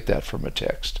don't get that from a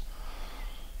text.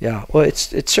 Yeah, well,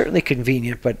 it's certainly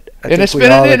convenient, but it's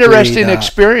been an interesting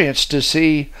experience to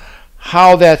see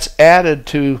how that's added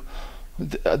to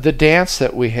the dance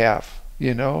that we have.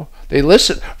 They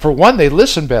listen. For one, they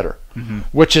listen better,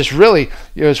 which is really,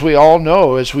 as we all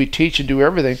know, as we teach and do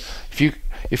everything,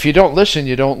 if you don't listen,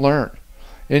 you don't learn.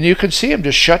 And you can see them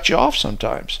just shut you off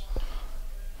sometimes.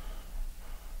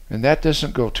 And that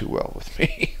doesn't go too well with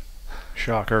me.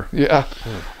 Shocker. Yeah.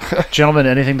 Gentlemen,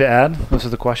 anything to add? Those are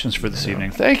the questions for this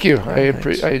evening. Thank you. I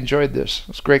enjoyed this.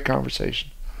 It's a great conversation.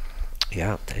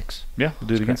 Yeah, thanks. Yeah, we'll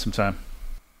do it again sometime.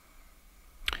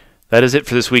 That is it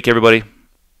for this week, everybody.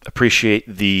 Appreciate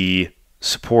the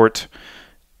support.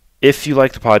 If you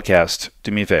like the podcast,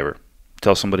 do me a favor.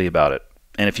 Tell somebody about it.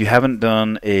 And if you haven't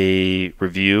done a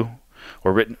review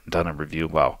or if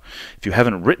you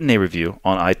haven't written a review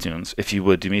on iTunes, if you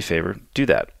would do me a favor, do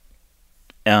that.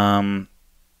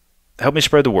 Help me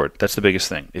spread the word. That's the biggest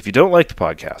thing. If you don't like the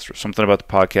podcast or something about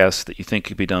the podcast that you think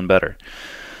could be done better,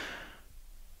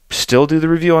 still do the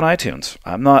review on iTunes.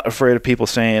 I'm not afraid of people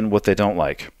saying what they don't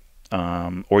like.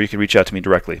 Or you can reach out to me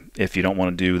directly if you don't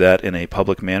want to do that in a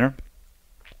public manner.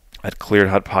 At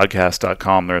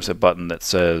clearedhotpodcast.com, there's a button that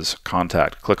says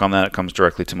contact. Click on that. It comes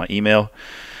directly to my email.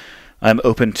 I'm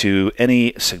open to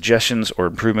any suggestions or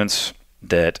improvements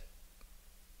that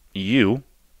you,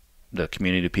 the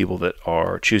community of people that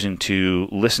are choosing to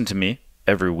listen to me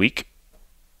every week,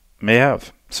 may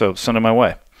have. So send them my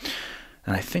way.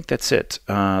 And I think that's it.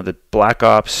 The Black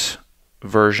Ops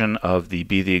version of the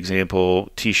Be the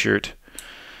Example t-shirt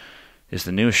is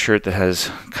the newest shirt that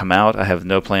has come out. I have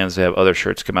no plans to have other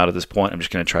shirts come out at this point. I'm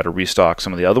just going to try to restock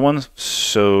some of the other ones.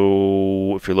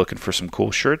 So if you're looking for some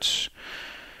cool shirts,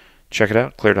 check it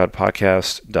out,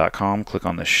 clearedhotpodcast.com. Click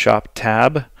on the shop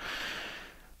tab.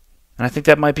 And I think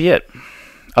that might be it.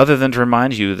 Other than to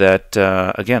remind you that,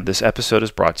 again, this episode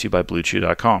is brought to you by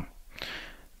BlueChew.com.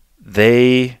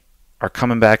 They are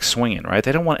coming back swinging, right?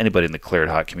 They don't want anybody in the Cleared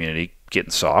Hot community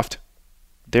getting soft.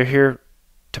 They're here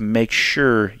to make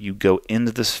sure you go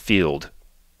into this field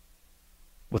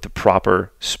with the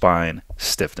proper spine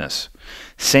stiffness.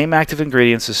 Same active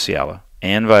ingredients as Cialis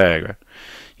and Viagra.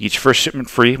 Each first shipment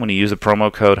free when you use the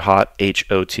promo code HOT,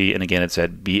 H-O-T, and again it's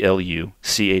at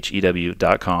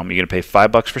BLUCHEW.com. You're going to pay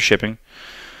 $5 for shipping.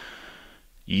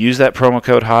 Use that promo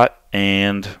code HOT,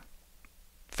 and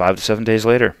 5 to 7 days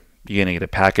later, you're going to get a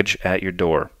package at your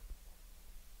door.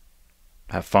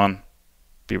 Have fun.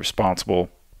 Be responsible.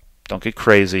 Don't get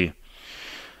crazy.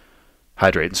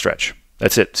 Hydrate and stretch.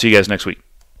 That's it. See you guys next week.